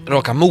liksom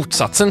raka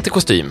motsatsen till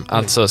kostym.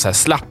 Alltså så här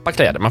slappa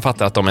kläder. Man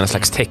fattar att de är en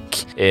slags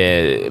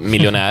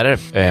tech-miljonärer.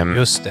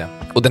 Just det.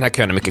 Och den här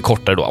kön är mycket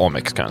kortare då,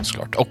 Amex-kön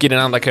såklart. Och i den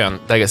andra kön,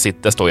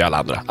 där står ju alla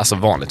andra, alltså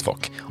vanligt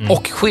folk.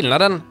 Och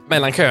skillnaden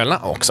mellan köerna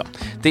också,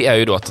 det är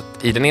ju då att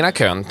i den ena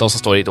kön, de som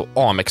står i då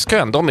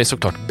Amex-kön, de är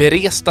såklart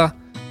beresta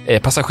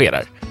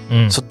passagerare.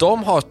 Så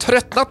de har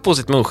tröttnat på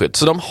sitt munskydd.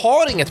 Så de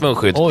har inget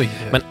munskydd. Oj.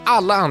 Men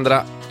alla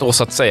andra då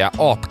så att säga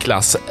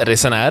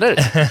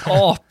apklassresenärer.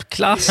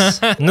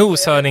 Apklass?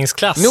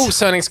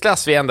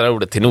 Noshörningsklass. Vi ändrar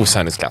ordet till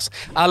noshörningsklass.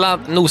 Alla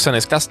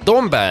noshörningsklass,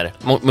 de bär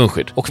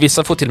munskydd. Och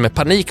vissa får till och med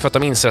panik för att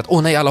de inser att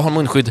nej, alla har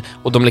munskydd.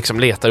 Och de liksom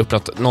letar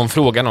upp någon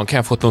frågar, kan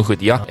jag få ett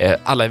munskydd? Ja,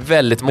 alla är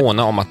väldigt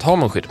måna om att ha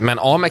munskydd. Men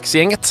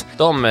Amex-gänget,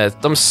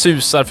 de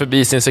susar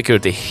förbi sin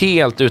security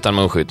helt utan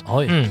munskydd.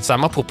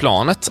 Samma på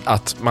planet,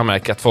 att man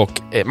märker att folk,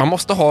 man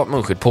måste ha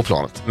munskydd på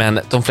planet. Men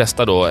de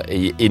flesta då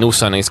i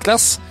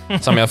noshörningsklass,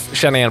 som jag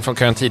känner igen från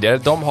kön tidigare,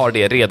 de har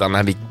det redan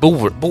när vi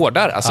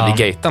bordar, alltså vid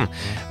gaten.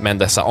 Men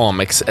dessa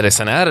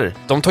Amex-resenärer,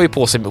 de tar ju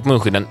på sig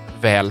munskydden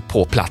väl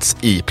på plats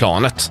i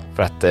planet.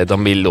 För att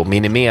de vill då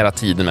minimera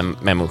tiden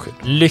med munskydd.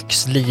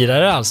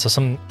 Lyxlirare alltså,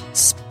 som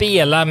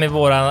spelar med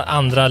våra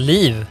andra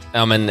liv.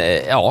 Ja, men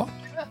ja,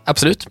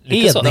 absolut.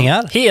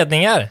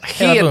 Hedningar.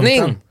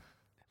 Hedning!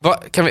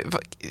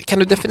 Kan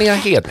du definiera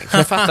hedning? För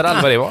jag fattar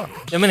aldrig vad det var.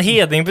 Ja, men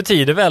hedning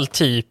betyder väl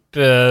typ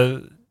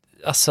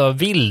alltså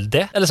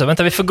vilde, eller så.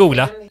 Vänta, vi får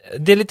googla.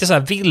 Det är lite så här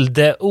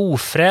vilde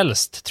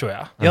ofrälst, tror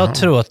jag. Jag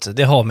tror att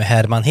det har med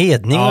Herman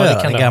Hedning att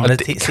göra. Den gamla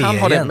kan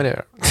ha det med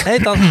det. Nej,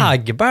 utan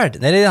Hagbard.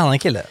 Nej, det är en annan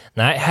kille.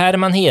 Nej,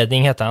 Herman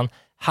Hedning heter han.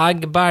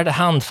 Hagbard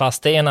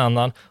Handfaste är en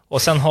annan.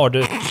 Och sen har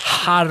du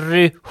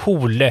Harry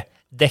Hole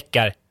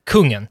Deckar,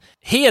 kungen.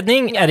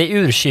 Hedning är i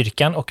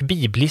urkyrkan och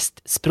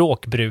bibliskt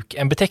språkbruk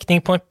en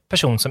beteckning på en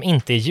person som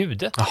inte är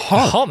jude.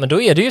 Jaha, men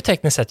då är det ju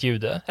tekniskt sett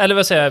jude. Eller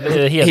vad säger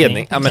jag?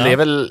 Hedning. Ja, men det är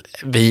väl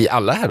vi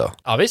alla här då?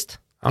 Ja, visst.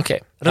 Okej.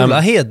 Rulla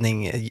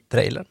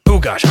Hedning-trailern.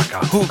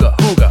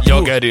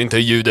 Jag är ju inte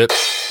jude.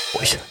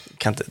 Oj,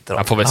 kan inte dra.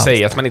 Man får väl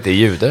säga att man inte är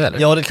jude, eller?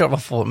 Ja, det är klart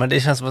man får, men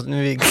det känns som att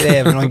nu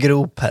gräver någon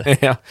grop här.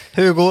 Ja,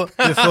 Hugo,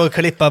 du får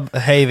klippa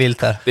hej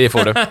vilt här. det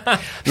får du.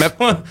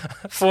 Men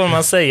Får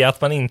man säga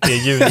att man inte är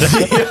jude?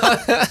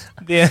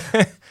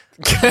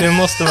 Det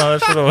måste man väl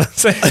få lov att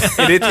säga.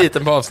 är det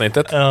titeln på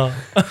avsnittet? Ja.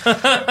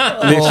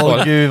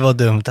 Åh gud vad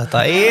dumt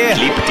detta är.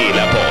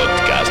 Klipptila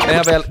podcast. När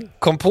jag väl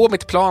kom på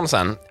mitt plan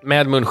sen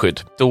med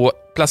munskydd, då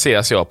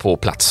placeras jag på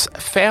plats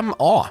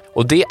 5A.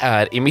 Och det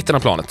är i mitten av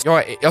planet.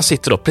 Jag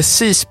sitter då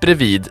precis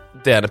bredvid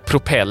den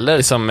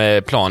propeller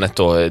som planet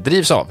då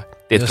drivs av.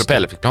 Det är ett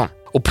propellerflygplan.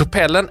 Och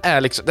propellern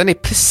är liksom, den är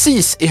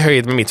precis i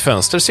höjd med mitt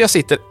fönster, så jag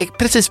sitter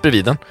precis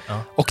bredvid den.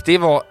 Ja. Och det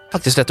var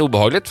faktiskt rätt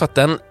obehagligt, för att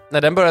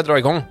när den börjar dra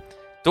igång,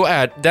 då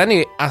är den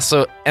är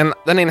alltså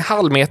den är en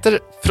halv meter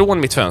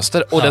från mitt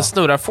fönster och den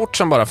snurrar fort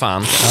som bara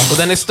fan. Och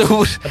den är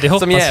stor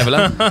som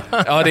djävulen.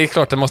 Ja, det är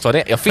klart det måste vara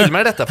det. Jag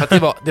filmade detta för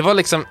att det var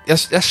liksom,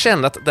 jag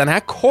kände att den här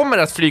kommer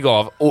att flyga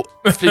av och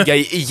flyga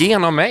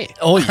igenom mig.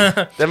 Oj.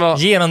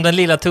 Genom den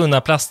lilla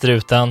tunna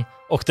plastrutan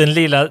och den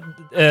lilla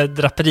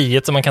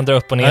draperiet som man kan dra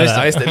upp och ner.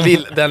 Ja, just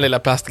det. Den lilla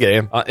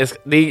plastgrejen. Ja,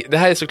 det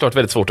här är såklart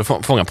väldigt svårt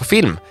att fånga på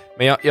film.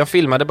 Men jag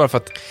filmade bara för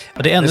att...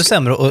 Och det är ännu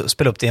sämre att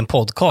spela upp det i en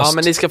podcast. Ja,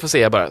 men ni ska få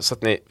se bara så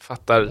att ni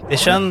fattar. Det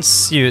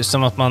känns ju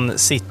som att man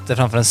sitter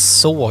framför en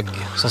såg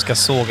som ska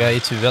såga i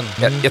tuben.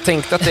 Jag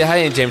tänkte att det här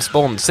är en James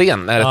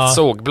Bond-scen när ett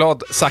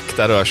sågblad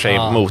sakta rör sig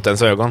mot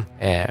ens ögon.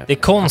 Det är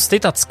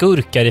konstigt att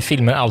skurkar i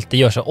filmer alltid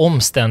gör så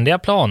omständiga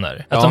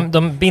planer. Att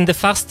de binder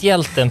fast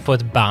hjälten på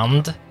ett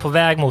band på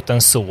väg mot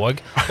en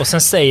såg och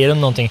sen säger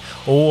de någonting.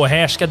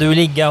 Här ska du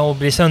ligga och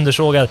bli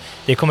söndersågad.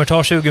 Det kommer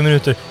ta 20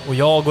 minuter och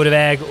jag går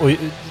iväg och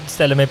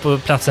ställer mig på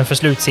platsen för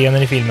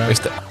slutscenen i filmen.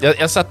 Just det.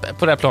 Jag satt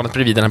på det här planet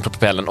bredvid den här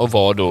propellern och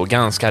var då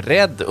ganska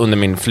rädd under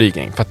min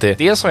flygning. För att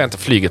dels har jag inte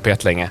flugit på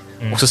jättelänge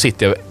och så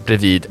sitter jag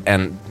bredvid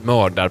en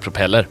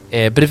mördarpropeller.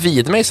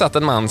 Bredvid mig satt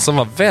en man som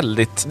var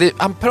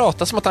han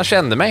pratade som att han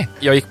kände mig.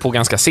 Jag gick på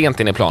ganska sent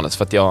in i planet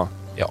för att jag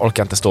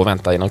orkar inte stå och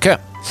vänta i någon kö.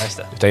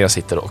 Utan jag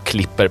sitter och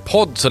klipper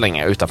podd så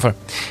länge utanför.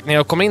 När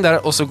jag kommer in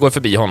där och så går jag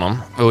förbi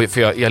honom,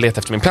 för jag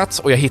letar efter min plats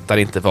och jag hittar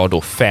inte var då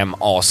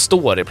 5A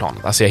står i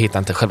planet. Alltså jag hittar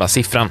inte själva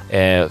siffran.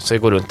 Så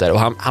jag går runt där och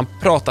han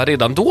pratar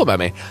redan då med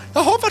mig.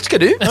 Jaha, vart ska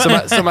du?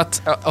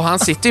 Och han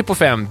sitter ju på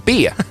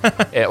 5B.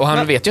 Och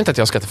han vet ju inte att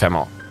jag ska till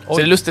 5A. Så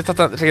det är lustigt att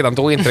han redan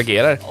då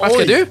interagerar. Vart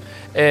ska du?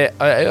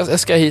 Jag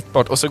ska hit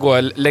bort. Och så går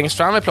jag längst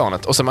fram i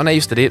planet. Och så, nej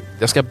just det,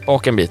 jag ska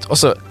baka en bit. Och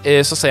så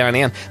säger han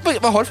igen,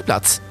 vad har du för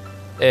plats?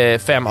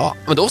 5A.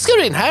 Men då ska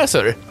du in här,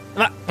 sir.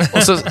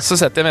 Och så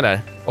sätter jag mig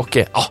där. Och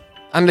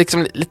han är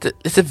liksom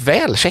lite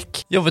väl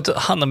check. Jag vet,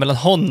 handlar mellan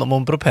honom och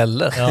en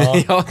propeller.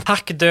 Ja.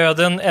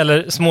 Hackdöden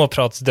eller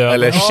småpratsdöden.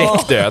 Eller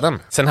checkdöden.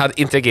 Sen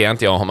interagerade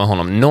inte jag med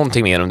honom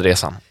någonting mer under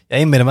resan. Jag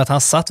inbillar mig att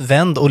han satt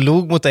vänd och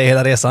log mot dig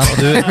hela resan. Och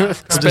du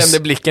spände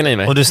blicken i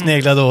mig. Och du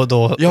sneglade då och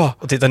då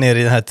och tittade ner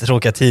i den här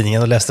tråkiga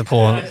tidningen och läste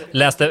på.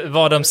 Läste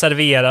vad de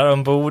serverar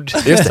ombord.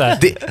 Just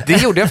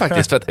det gjorde jag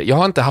faktiskt, för att jag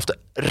har inte haft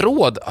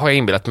råd, har jag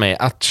inbillat mig,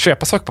 att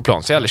köpa saker på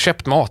plan. Så jag har aldrig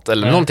köpt mat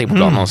eller någonting på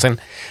plan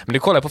någonsin. Men nu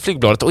kollade jag på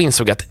flygbladet och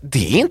insåg att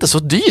det är inte så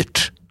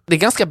dyrt. Det är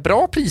ganska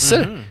bra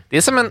priser. Det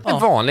är som en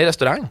vanlig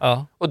restaurang.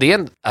 Ja. Och det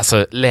är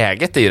alltså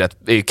läget är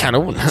ju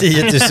kanon.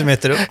 10 000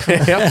 meter upp.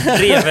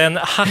 Bredvid en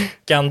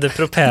hackande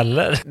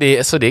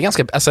propeller. Så det är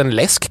ganska, alltså en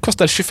läsk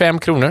kostar 25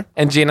 kronor.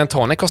 En gin and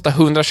tonic kostar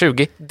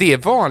 120. Det är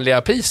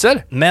vanliga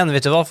priser. Men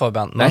vet du vad,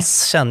 Fabian? Man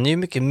känner ju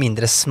mycket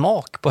mindre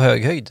smak på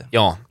hög höjd.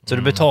 Ja. Så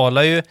du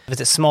betalar ju,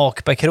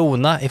 smak per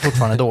krona är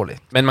fortfarande dålig.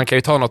 Men man kan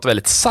ju ta något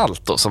väldigt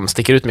salt då, som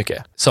sticker ut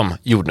mycket. Som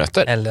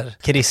jordnötter. Eller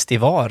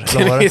kristivar.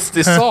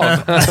 Kristisav.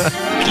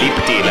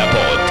 Klipptila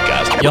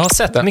podcast. Jag har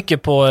sett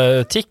mycket på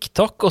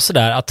TikTok och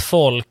sådär att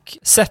folk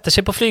sätter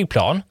sig på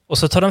flygplan och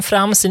så tar de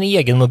fram sin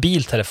egen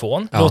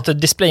mobiltelefon, låter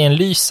displayen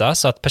lysa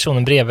så att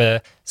personen bredvid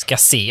ska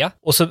se,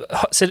 och så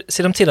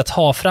ser de till att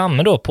ha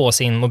framme då på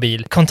sin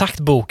mobil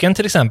kontaktboken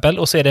till exempel,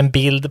 och så är det en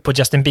bild på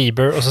Justin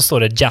Bieber och så står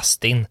det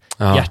Justin,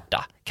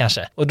 hjärta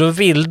kanske. Och då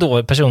vill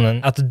då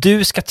personen att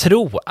du ska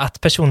tro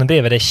att personen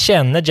bredvid dig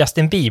känner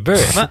Justin Bieber.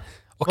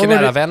 Och en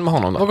nära vän med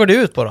honom då? Vad går det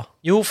ut på då?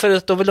 Jo, för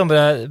att då vill de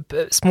börja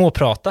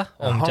småprata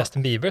om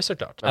Justin Bieber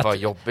såklart. Men vad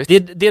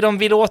jobbigt. Det de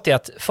vill åt är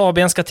att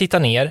Fabian ska titta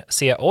ner,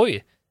 se,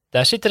 oj,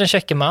 där sitter den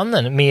käcke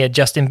mannen med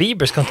Justin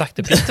Biebers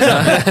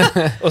kontaktuppgifter.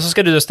 Och så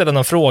ska du då ställa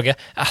någon fråga.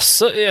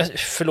 Alltså,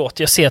 förlåt,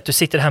 jag ser att du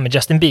sitter här med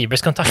Justin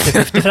Biebers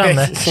kontaktuppgifter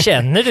framme.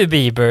 Känner du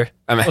Bieber?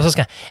 Och så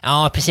ska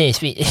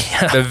precis.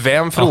 Men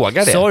vem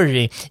frågar det?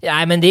 Sorry.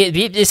 Nej, men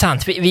det är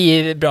sant.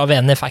 Vi är bra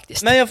vänner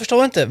faktiskt. Men jag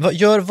förstår inte.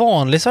 Gör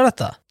vanligt så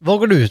detta? Vad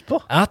går det ut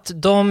på? Att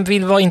de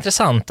vill vara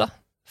intressanta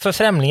för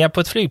främlingar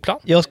på ett flygplan.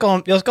 Jag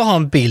ska ha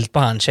en bild på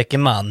han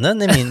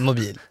Tjeckemannen i min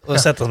mobil och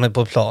sätta mig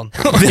på ett plan.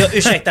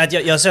 Ursäkta att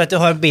jag sa att du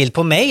har en bild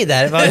på mig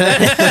där.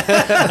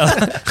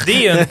 Det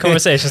är ju en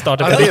conversation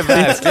starter. Ja, det är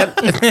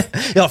verkligen.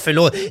 Ja,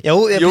 förlåt.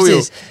 Jo,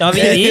 precis. Ja,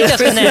 vi är ju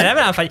ganska nära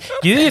varandra.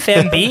 Du är ju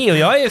 5B och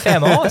jag är ju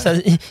 5A.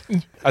 Så...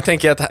 Jag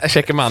tänker att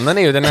Tjeckemannen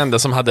är ju den enda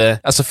som hade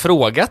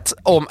frågat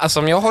om,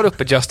 om jag har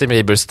uppe Justin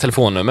Biebers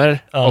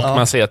telefonnummer och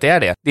man säger att det är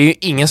det. Det är ju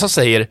ingen som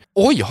säger,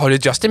 oj, har du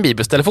Justin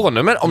Biebers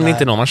telefonnummer? Om det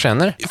inte är någon man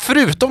känner.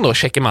 Förutom då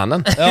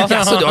Tjeckemannen.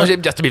 Alltså, du har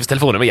Justin Biebers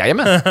telefonnummer,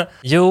 jajamän.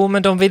 Jo,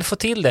 men de vill få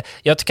till det.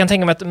 Jag kan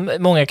tänka mig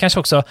att många kanske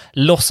också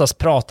låtsas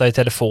prata i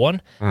telefon.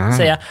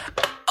 Säga,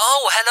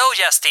 oh, hello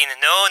Justin.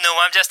 No,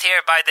 I'm just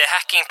here by the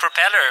hacking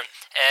propeller.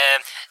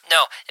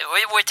 No,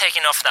 we're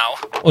taking off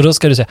now. Och då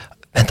ska du säga,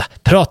 vänta,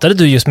 pratade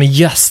du just med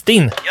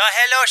Justin? Ja,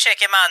 hello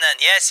Tjeckemannen.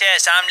 Yes,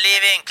 I'm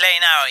leaving play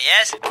now,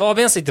 yes.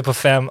 Fabian sitter på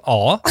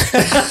 5A.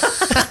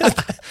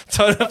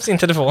 Tar upp sin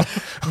telefon.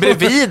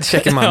 Bredvid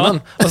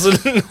Tjeckemannen. Ja, och så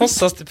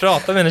låtsas du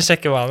prata med den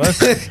Tjeckemannen.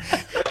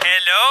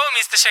 Hello,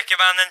 Mr.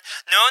 Tjeckemannen.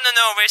 No,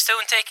 we're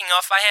soon taking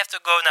off. I have to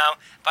go now.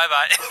 Bye.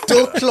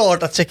 Då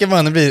klart att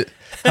Tjeckemannen blir...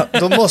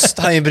 Då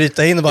måste han ju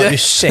bryta in och bara,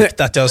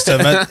 ursäkta att jag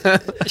stör, men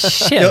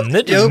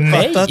känner du jag mig?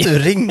 uppfattar att du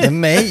ringde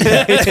mig.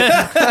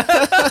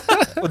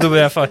 Och då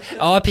börjar jag för,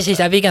 ja precis,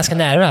 vi är ganska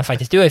nära här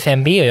faktiskt. Du har ju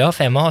 5B och jag har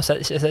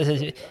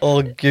 5A.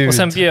 Åh gud. Och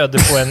sen bjöd du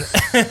på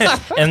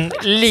en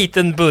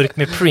liten burk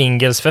med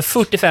Pringles för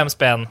 45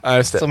 spänn. Ja,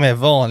 just det. Som är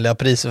vanliga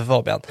priser för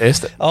Fabian.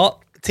 Just det. Ja,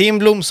 Tim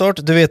Blomsort,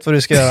 du vet vad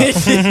du ska göra.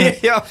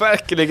 Ja,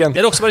 verkligen. Det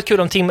hade också varit kul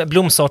om Tim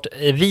Blomsort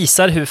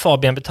visar hur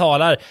Fabian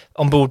betalar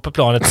ombord på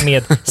planet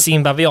med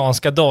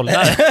zimbabwianska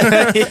dollar.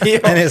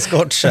 En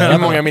eskortkärra. Hur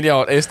många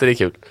miljarder? Just det, det är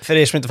kul. För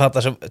er som inte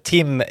fattar, så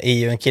Tim är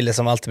ju en kille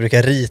som alltid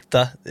brukar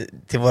rita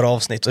till våra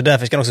avsnitt. Och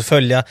därför ska han också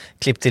följa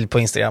Klipp till på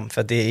Instagram.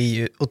 För det är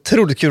ju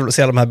otroligt kul att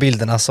se alla de här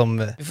bilderna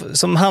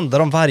som handlar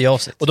om varje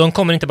avsnitt. Och de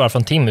kommer inte bara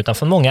från Tim utan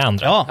från många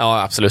andra.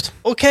 Ja, absolut.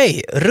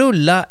 Okej,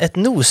 rulla ett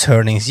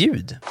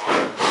noshörningsljud.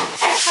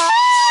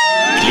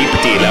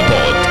 Klipp till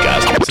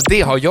podcast. Så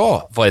det har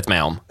jag varit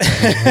med om.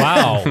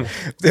 Wow.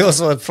 Det var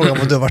så att frågan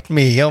vad du har varit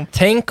med om.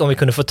 Tänk om vi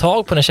kunde få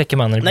tag på den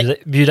Tjeckemannen och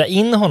bjuda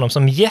in honom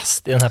som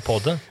gäst i den här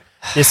podden.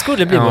 Det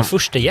skulle bli vår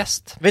första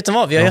gäst. Vet du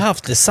vad, vi har ju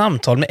haft ett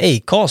samtal med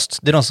Acast.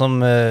 Det är de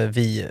som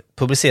vi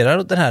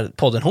publicerar den här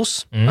podden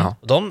hos.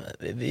 Och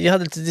vi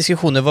hade lite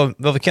diskussioner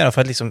vad vi kan göra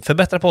för att liksom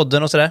förbättra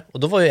podden och sådär. Och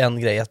då var ju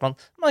en grej att man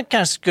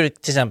kanske skulle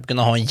till exempel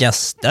kunna ha en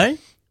gäst där.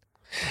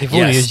 Det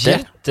vore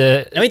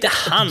ju inte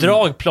han.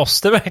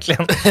 Dragplåster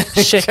verkligen.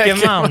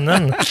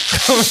 Tjeckemannen.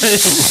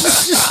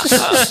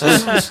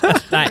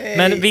 Nej,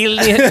 men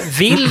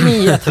vill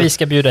ni att vi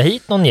ska bjuda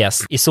hit någon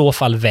gäst? I så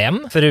fall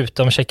vem?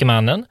 Förutom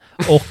Tjeckemannen.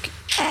 Och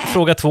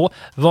fråga 2,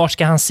 var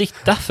ska han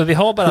sitta? För vi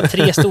har bara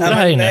 3 stolar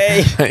här inne.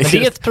 Nej. Men det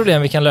är ett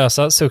problem vi kan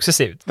lösa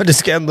successivt. Men de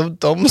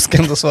ska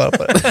ändå svara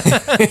på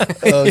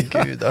det.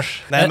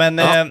 Gudars. Nej,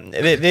 men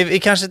vi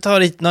kanske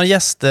tar hit några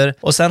gäster.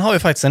 Och sen har vi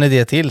faktiskt en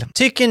idé till.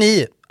 Tycker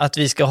ni att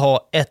vi ska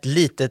ha ett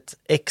litet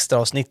extra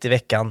avsnitt i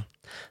veckan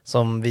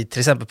som vi till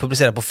exempel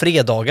publicerar på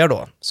fredagar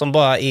då, som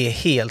bara är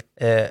helt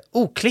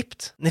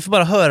oklippt? Ni får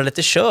bara höra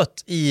lite kött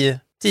i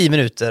 10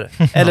 minuter,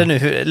 eller nu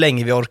hur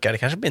länge vi orkar. Det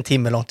kanske blir en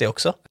timme långt det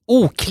också.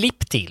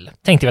 Oklipp till,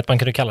 tänkte vi att man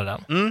kunde kalla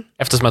den.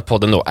 Eftersom att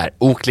podden då är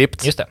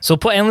oklippt. Just det. Så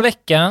på en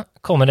vecka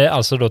kommer det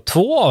alltså då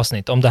 2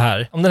 avsnitt om den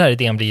här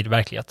idén blir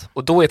verklighet.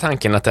 Och då är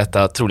tanken att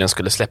detta troligen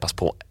skulle släppas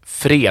på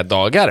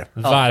fredagar.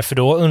 Varför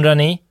då, undrar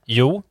ni?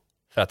 Jo,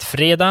 för att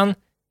fredagen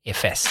är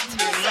fest.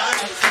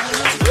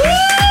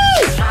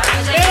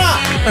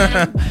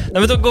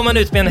 Nej, men då går man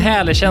ut med en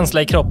härlig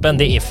känsla i kroppen.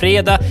 Det är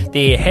fredag,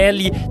 det är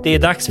helg, det är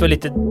dags för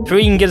lite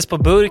Pringles på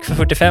burk för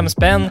 45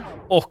 spänn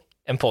och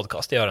en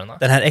podcast i öronen.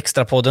 Den här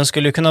extra podden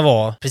skulle ju kunna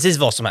vara precis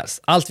vad som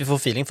helst. Allt vi får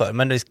feeling för.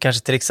 Men det är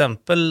kanske till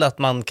exempel att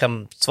man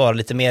kan svara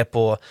lite mer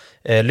på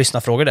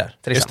lyssnarfrågor där.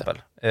 Till exempel.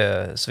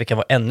 Så vi kan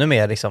vara ännu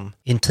mer liksom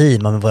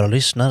intima med våra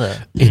lyssnare.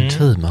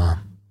 Intima.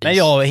 Men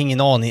jag har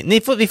ingen aning.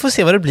 Vi får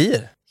se vad det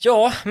blir.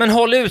 Ja, men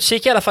håll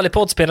utkik i alla fall i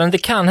poddspelaren. Det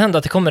kan hända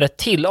att det kommer ett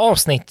till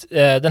avsnitt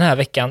den här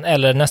veckan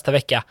eller nästa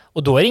vecka.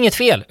 Och då är det inget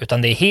fel,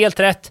 utan det är helt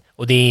rätt.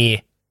 Och det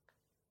är...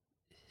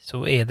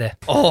 Så är det.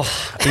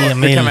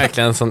 Emil. Du kan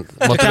verkligen sån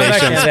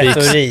motivation speaks.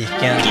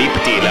 Retoriken.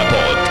 Klipp till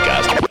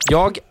podcast.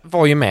 Jag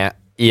var ju med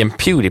i en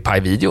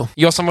PewDiePie-video.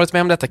 Jag som varit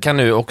med om detta kan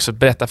nu också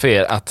berätta för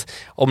er att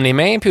om ni är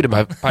med i en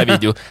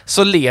PewDiePie-video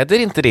så leder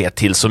inte det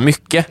till så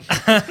mycket.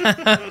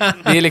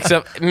 Det är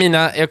liksom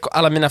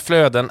alla mina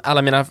flöden,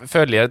 alla mina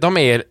följare, de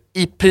är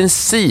i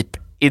princip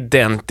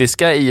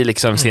identiska i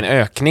liksom sin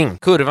ökning.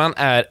 Kurvan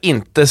är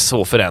inte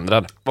så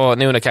förändrad.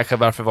 Ni undrar kanske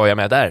varför var jag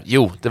med där?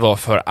 Jo, det var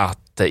för att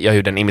jag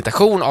gjorde en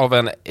imitation av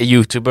en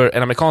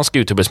amerikansk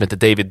YouTuber som heter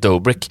David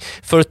Dobrik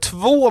för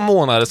 2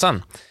 månader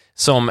sedan.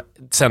 Som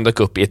sen dök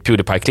upp i ett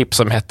PewDiePie-klipp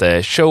som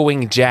hette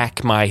Showing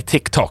Jack My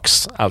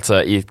TikToks.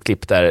 Alltså i ett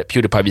klipp där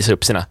PewDiePie visar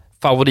upp sina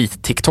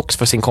favorit-TikToks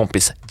för sin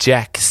kompis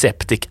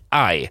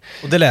Jacksepticeye.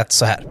 Och det lät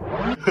så här.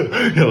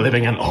 You're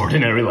living an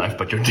ordinary life,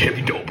 but you're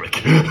David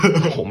Dobrik.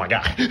 Oh my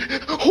god.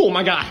 Oh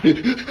my god.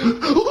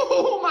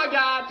 Oh my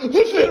god.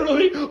 There's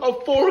literally a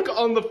fork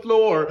on the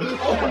floor.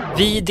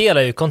 Vi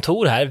delar ju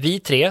kontor här, vi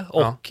tre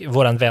och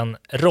våran vän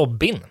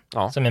Robin,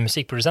 som är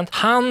musikproducent.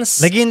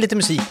 Hans... Lägg in lite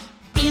musik.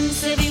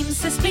 Vimse,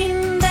 vimse,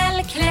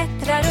 spindel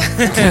klättrar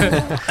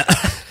upp.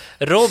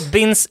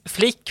 Robins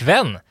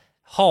flickvän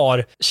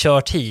har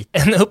kört hit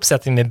en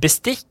uppsättning med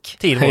bestick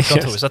till vårt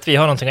kontor så att vi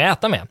har någonting att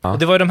äta med. Och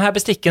det var ju de här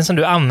besticken som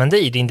du använde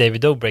i din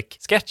David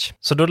Dobrik-sketch.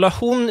 Så då la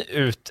hon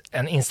ut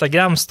en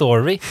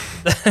Instagram-story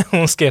där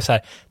hon skrev så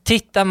här: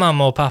 titta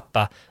mamma och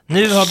pappa,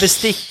 nu har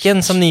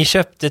besticken som ni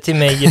köpte till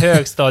mig i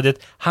högstadiet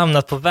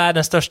hamnat på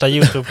världens största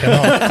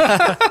YouTube-kanal.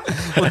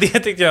 Och det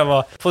tyckte jag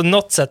var på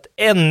något sätt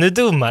ännu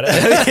dummare.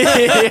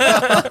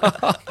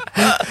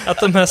 Att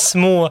de här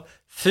små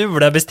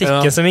fula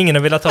besticken som ingen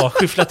har velat ha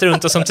skyfflat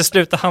runt och som till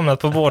slut har hamnat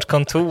på vårt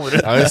kontor.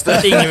 Ja, just det.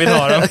 Att ingen vill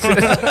ha dem.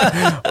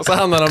 Och så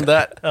hamnar de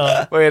där.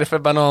 Ja. Vad är det för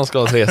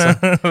bananskalsresa?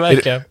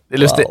 Verkligen. Det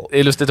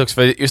är lustigt också,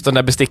 för just de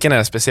där besticken är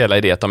en speciella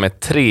idé att de är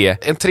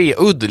en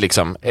treudd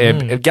liksom.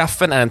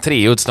 Gaffeln är en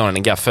treudd snarare än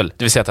en gaffel.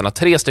 Det vill säga att den har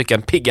 3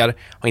 stycken piggar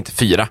och inte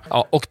 4.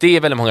 Ja, och det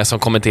är väldigt många som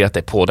kommenterat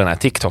det på den här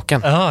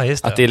TikToken. Ja,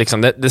 just det. Att det är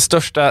liksom det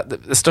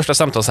största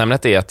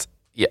samtalsämnet är att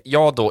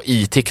jag då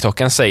i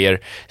TikToken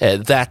säger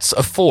that's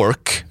a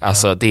fork,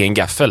 alltså det är en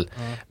gaffel.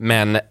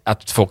 Men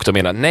att folk då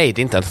menar nej,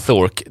 det är inte en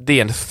fork, det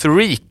är en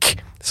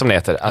threek som det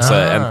heter, alltså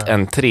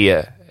en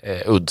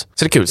treudd.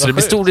 Så det är kul, så det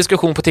blir stor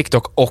diskussion på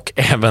TikTok och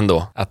även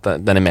då att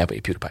den är med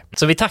i PewDiePie.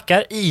 Så vi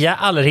tackar Ia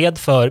Allerhed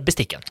för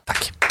besticken.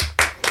 Tack.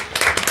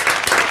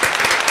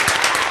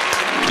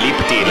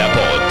 Klipp till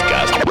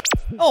podcast.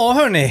 Ja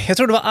hörni, jag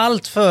tror det var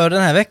allt för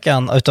den här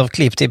veckan utav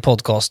Klipp till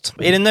podcast.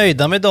 Är ni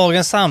nöjda med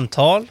dagens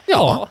samtal?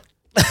 Ja.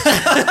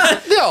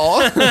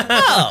 Ja.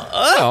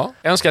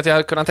 Jag önskar att jag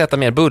hade kunnat äta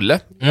mer bulle.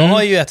 Jag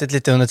har ju ätit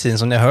lite under tiden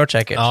som ni har hört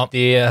säkert. Ja,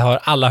 det har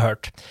alla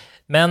hört.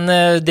 Men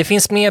det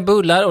finns mer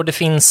bullar och det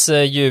finns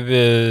ju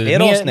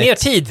mer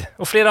tid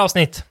och fler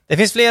avsnitt. Det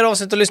finns fler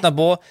avsnitt att lyssna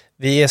på.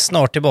 Vi är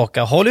snart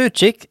tillbaka. Håll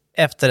utkik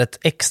efter ett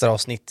extra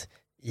avsnitt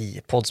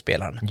i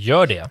poddspelaren.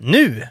 Gör det.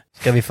 Nu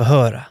ska vi få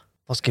höra.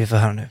 Vad ska vi få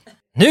höra nu?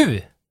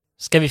 Nu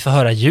ska vi få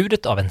höra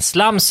ljudet av en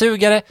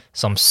slamsugare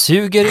som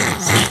suger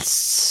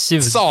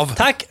Sav.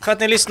 Tack för att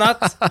ni har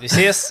lyssnat. Vi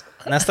ses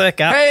nästa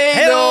vecka.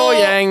 Hej då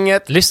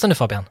gänget! Lyssna nu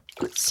Fabian.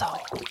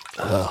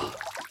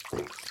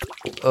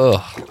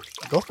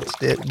 Gott,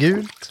 det är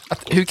gult.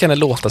 Hur kan det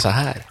låta så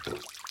här?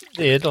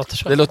 Det låter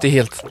så. Det låter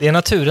helt... Det är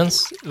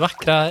naturens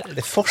vackra...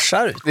 Det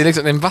forsar ut. Det är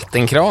liksom en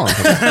vattenkran.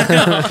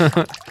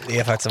 Det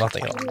är faktiskt en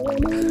vattenkran.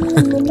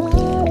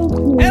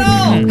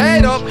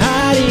 Hej då!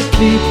 Här är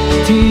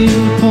Klipp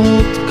till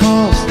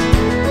podcast.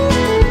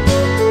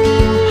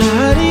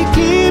 Här är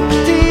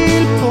Klipp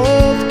till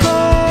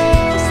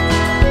podcast.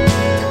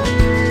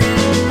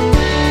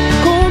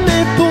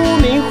 Kommer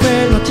på mig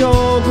själv att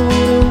jag går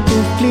runt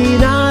och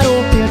flinar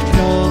åt ert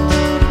prat.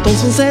 De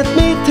som sett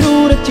mig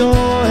tror att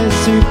jag är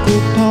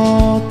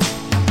psykopat.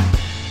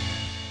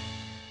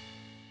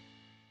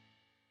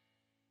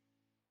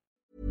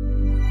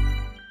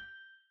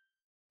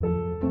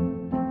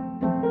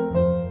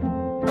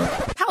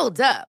 Hold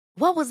up.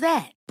 What was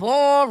that?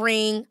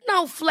 Boring.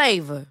 No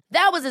flavor.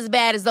 That was as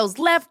bad as those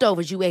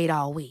leftovers you ate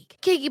all week.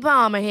 Keke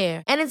Palmer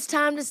here, and it's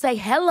time to say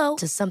hello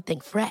to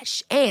something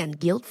fresh and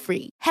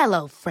guilt-free.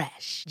 Hello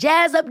Fresh.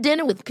 Jazz up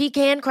dinner with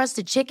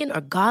pecan-crusted chicken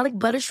or garlic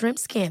butter shrimp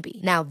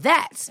scampi. Now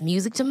that's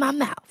music to my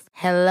mouth.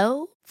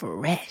 Hello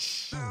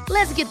Fresh.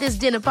 Let's get this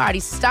dinner party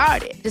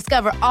started.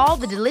 Discover all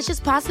the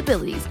delicious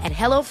possibilities at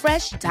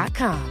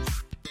hellofresh.com.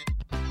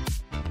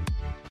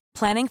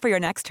 Planning for your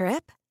next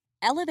trip?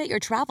 Elevate your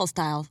travel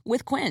style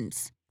with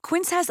Quince.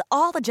 Quince has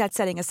all the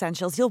jet-setting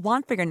essentials you'll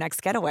want for your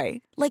next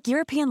getaway, like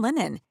European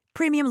linen,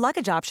 premium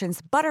luggage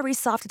options, buttery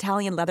soft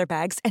Italian leather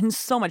bags, and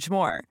so much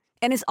more.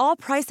 And is all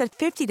priced at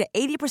 50 to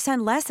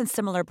 80% less than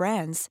similar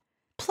brands.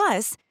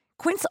 Plus,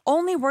 Quince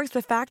only works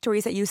with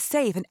factories that use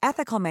safe and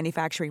ethical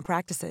manufacturing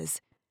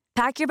practices.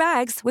 Pack your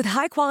bags with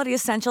high-quality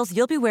essentials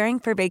you'll be wearing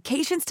for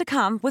vacations to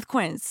come with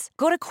Quince.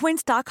 Go to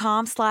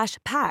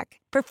quince.com/pack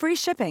for free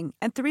shipping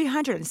and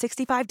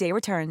 365-day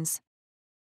returns.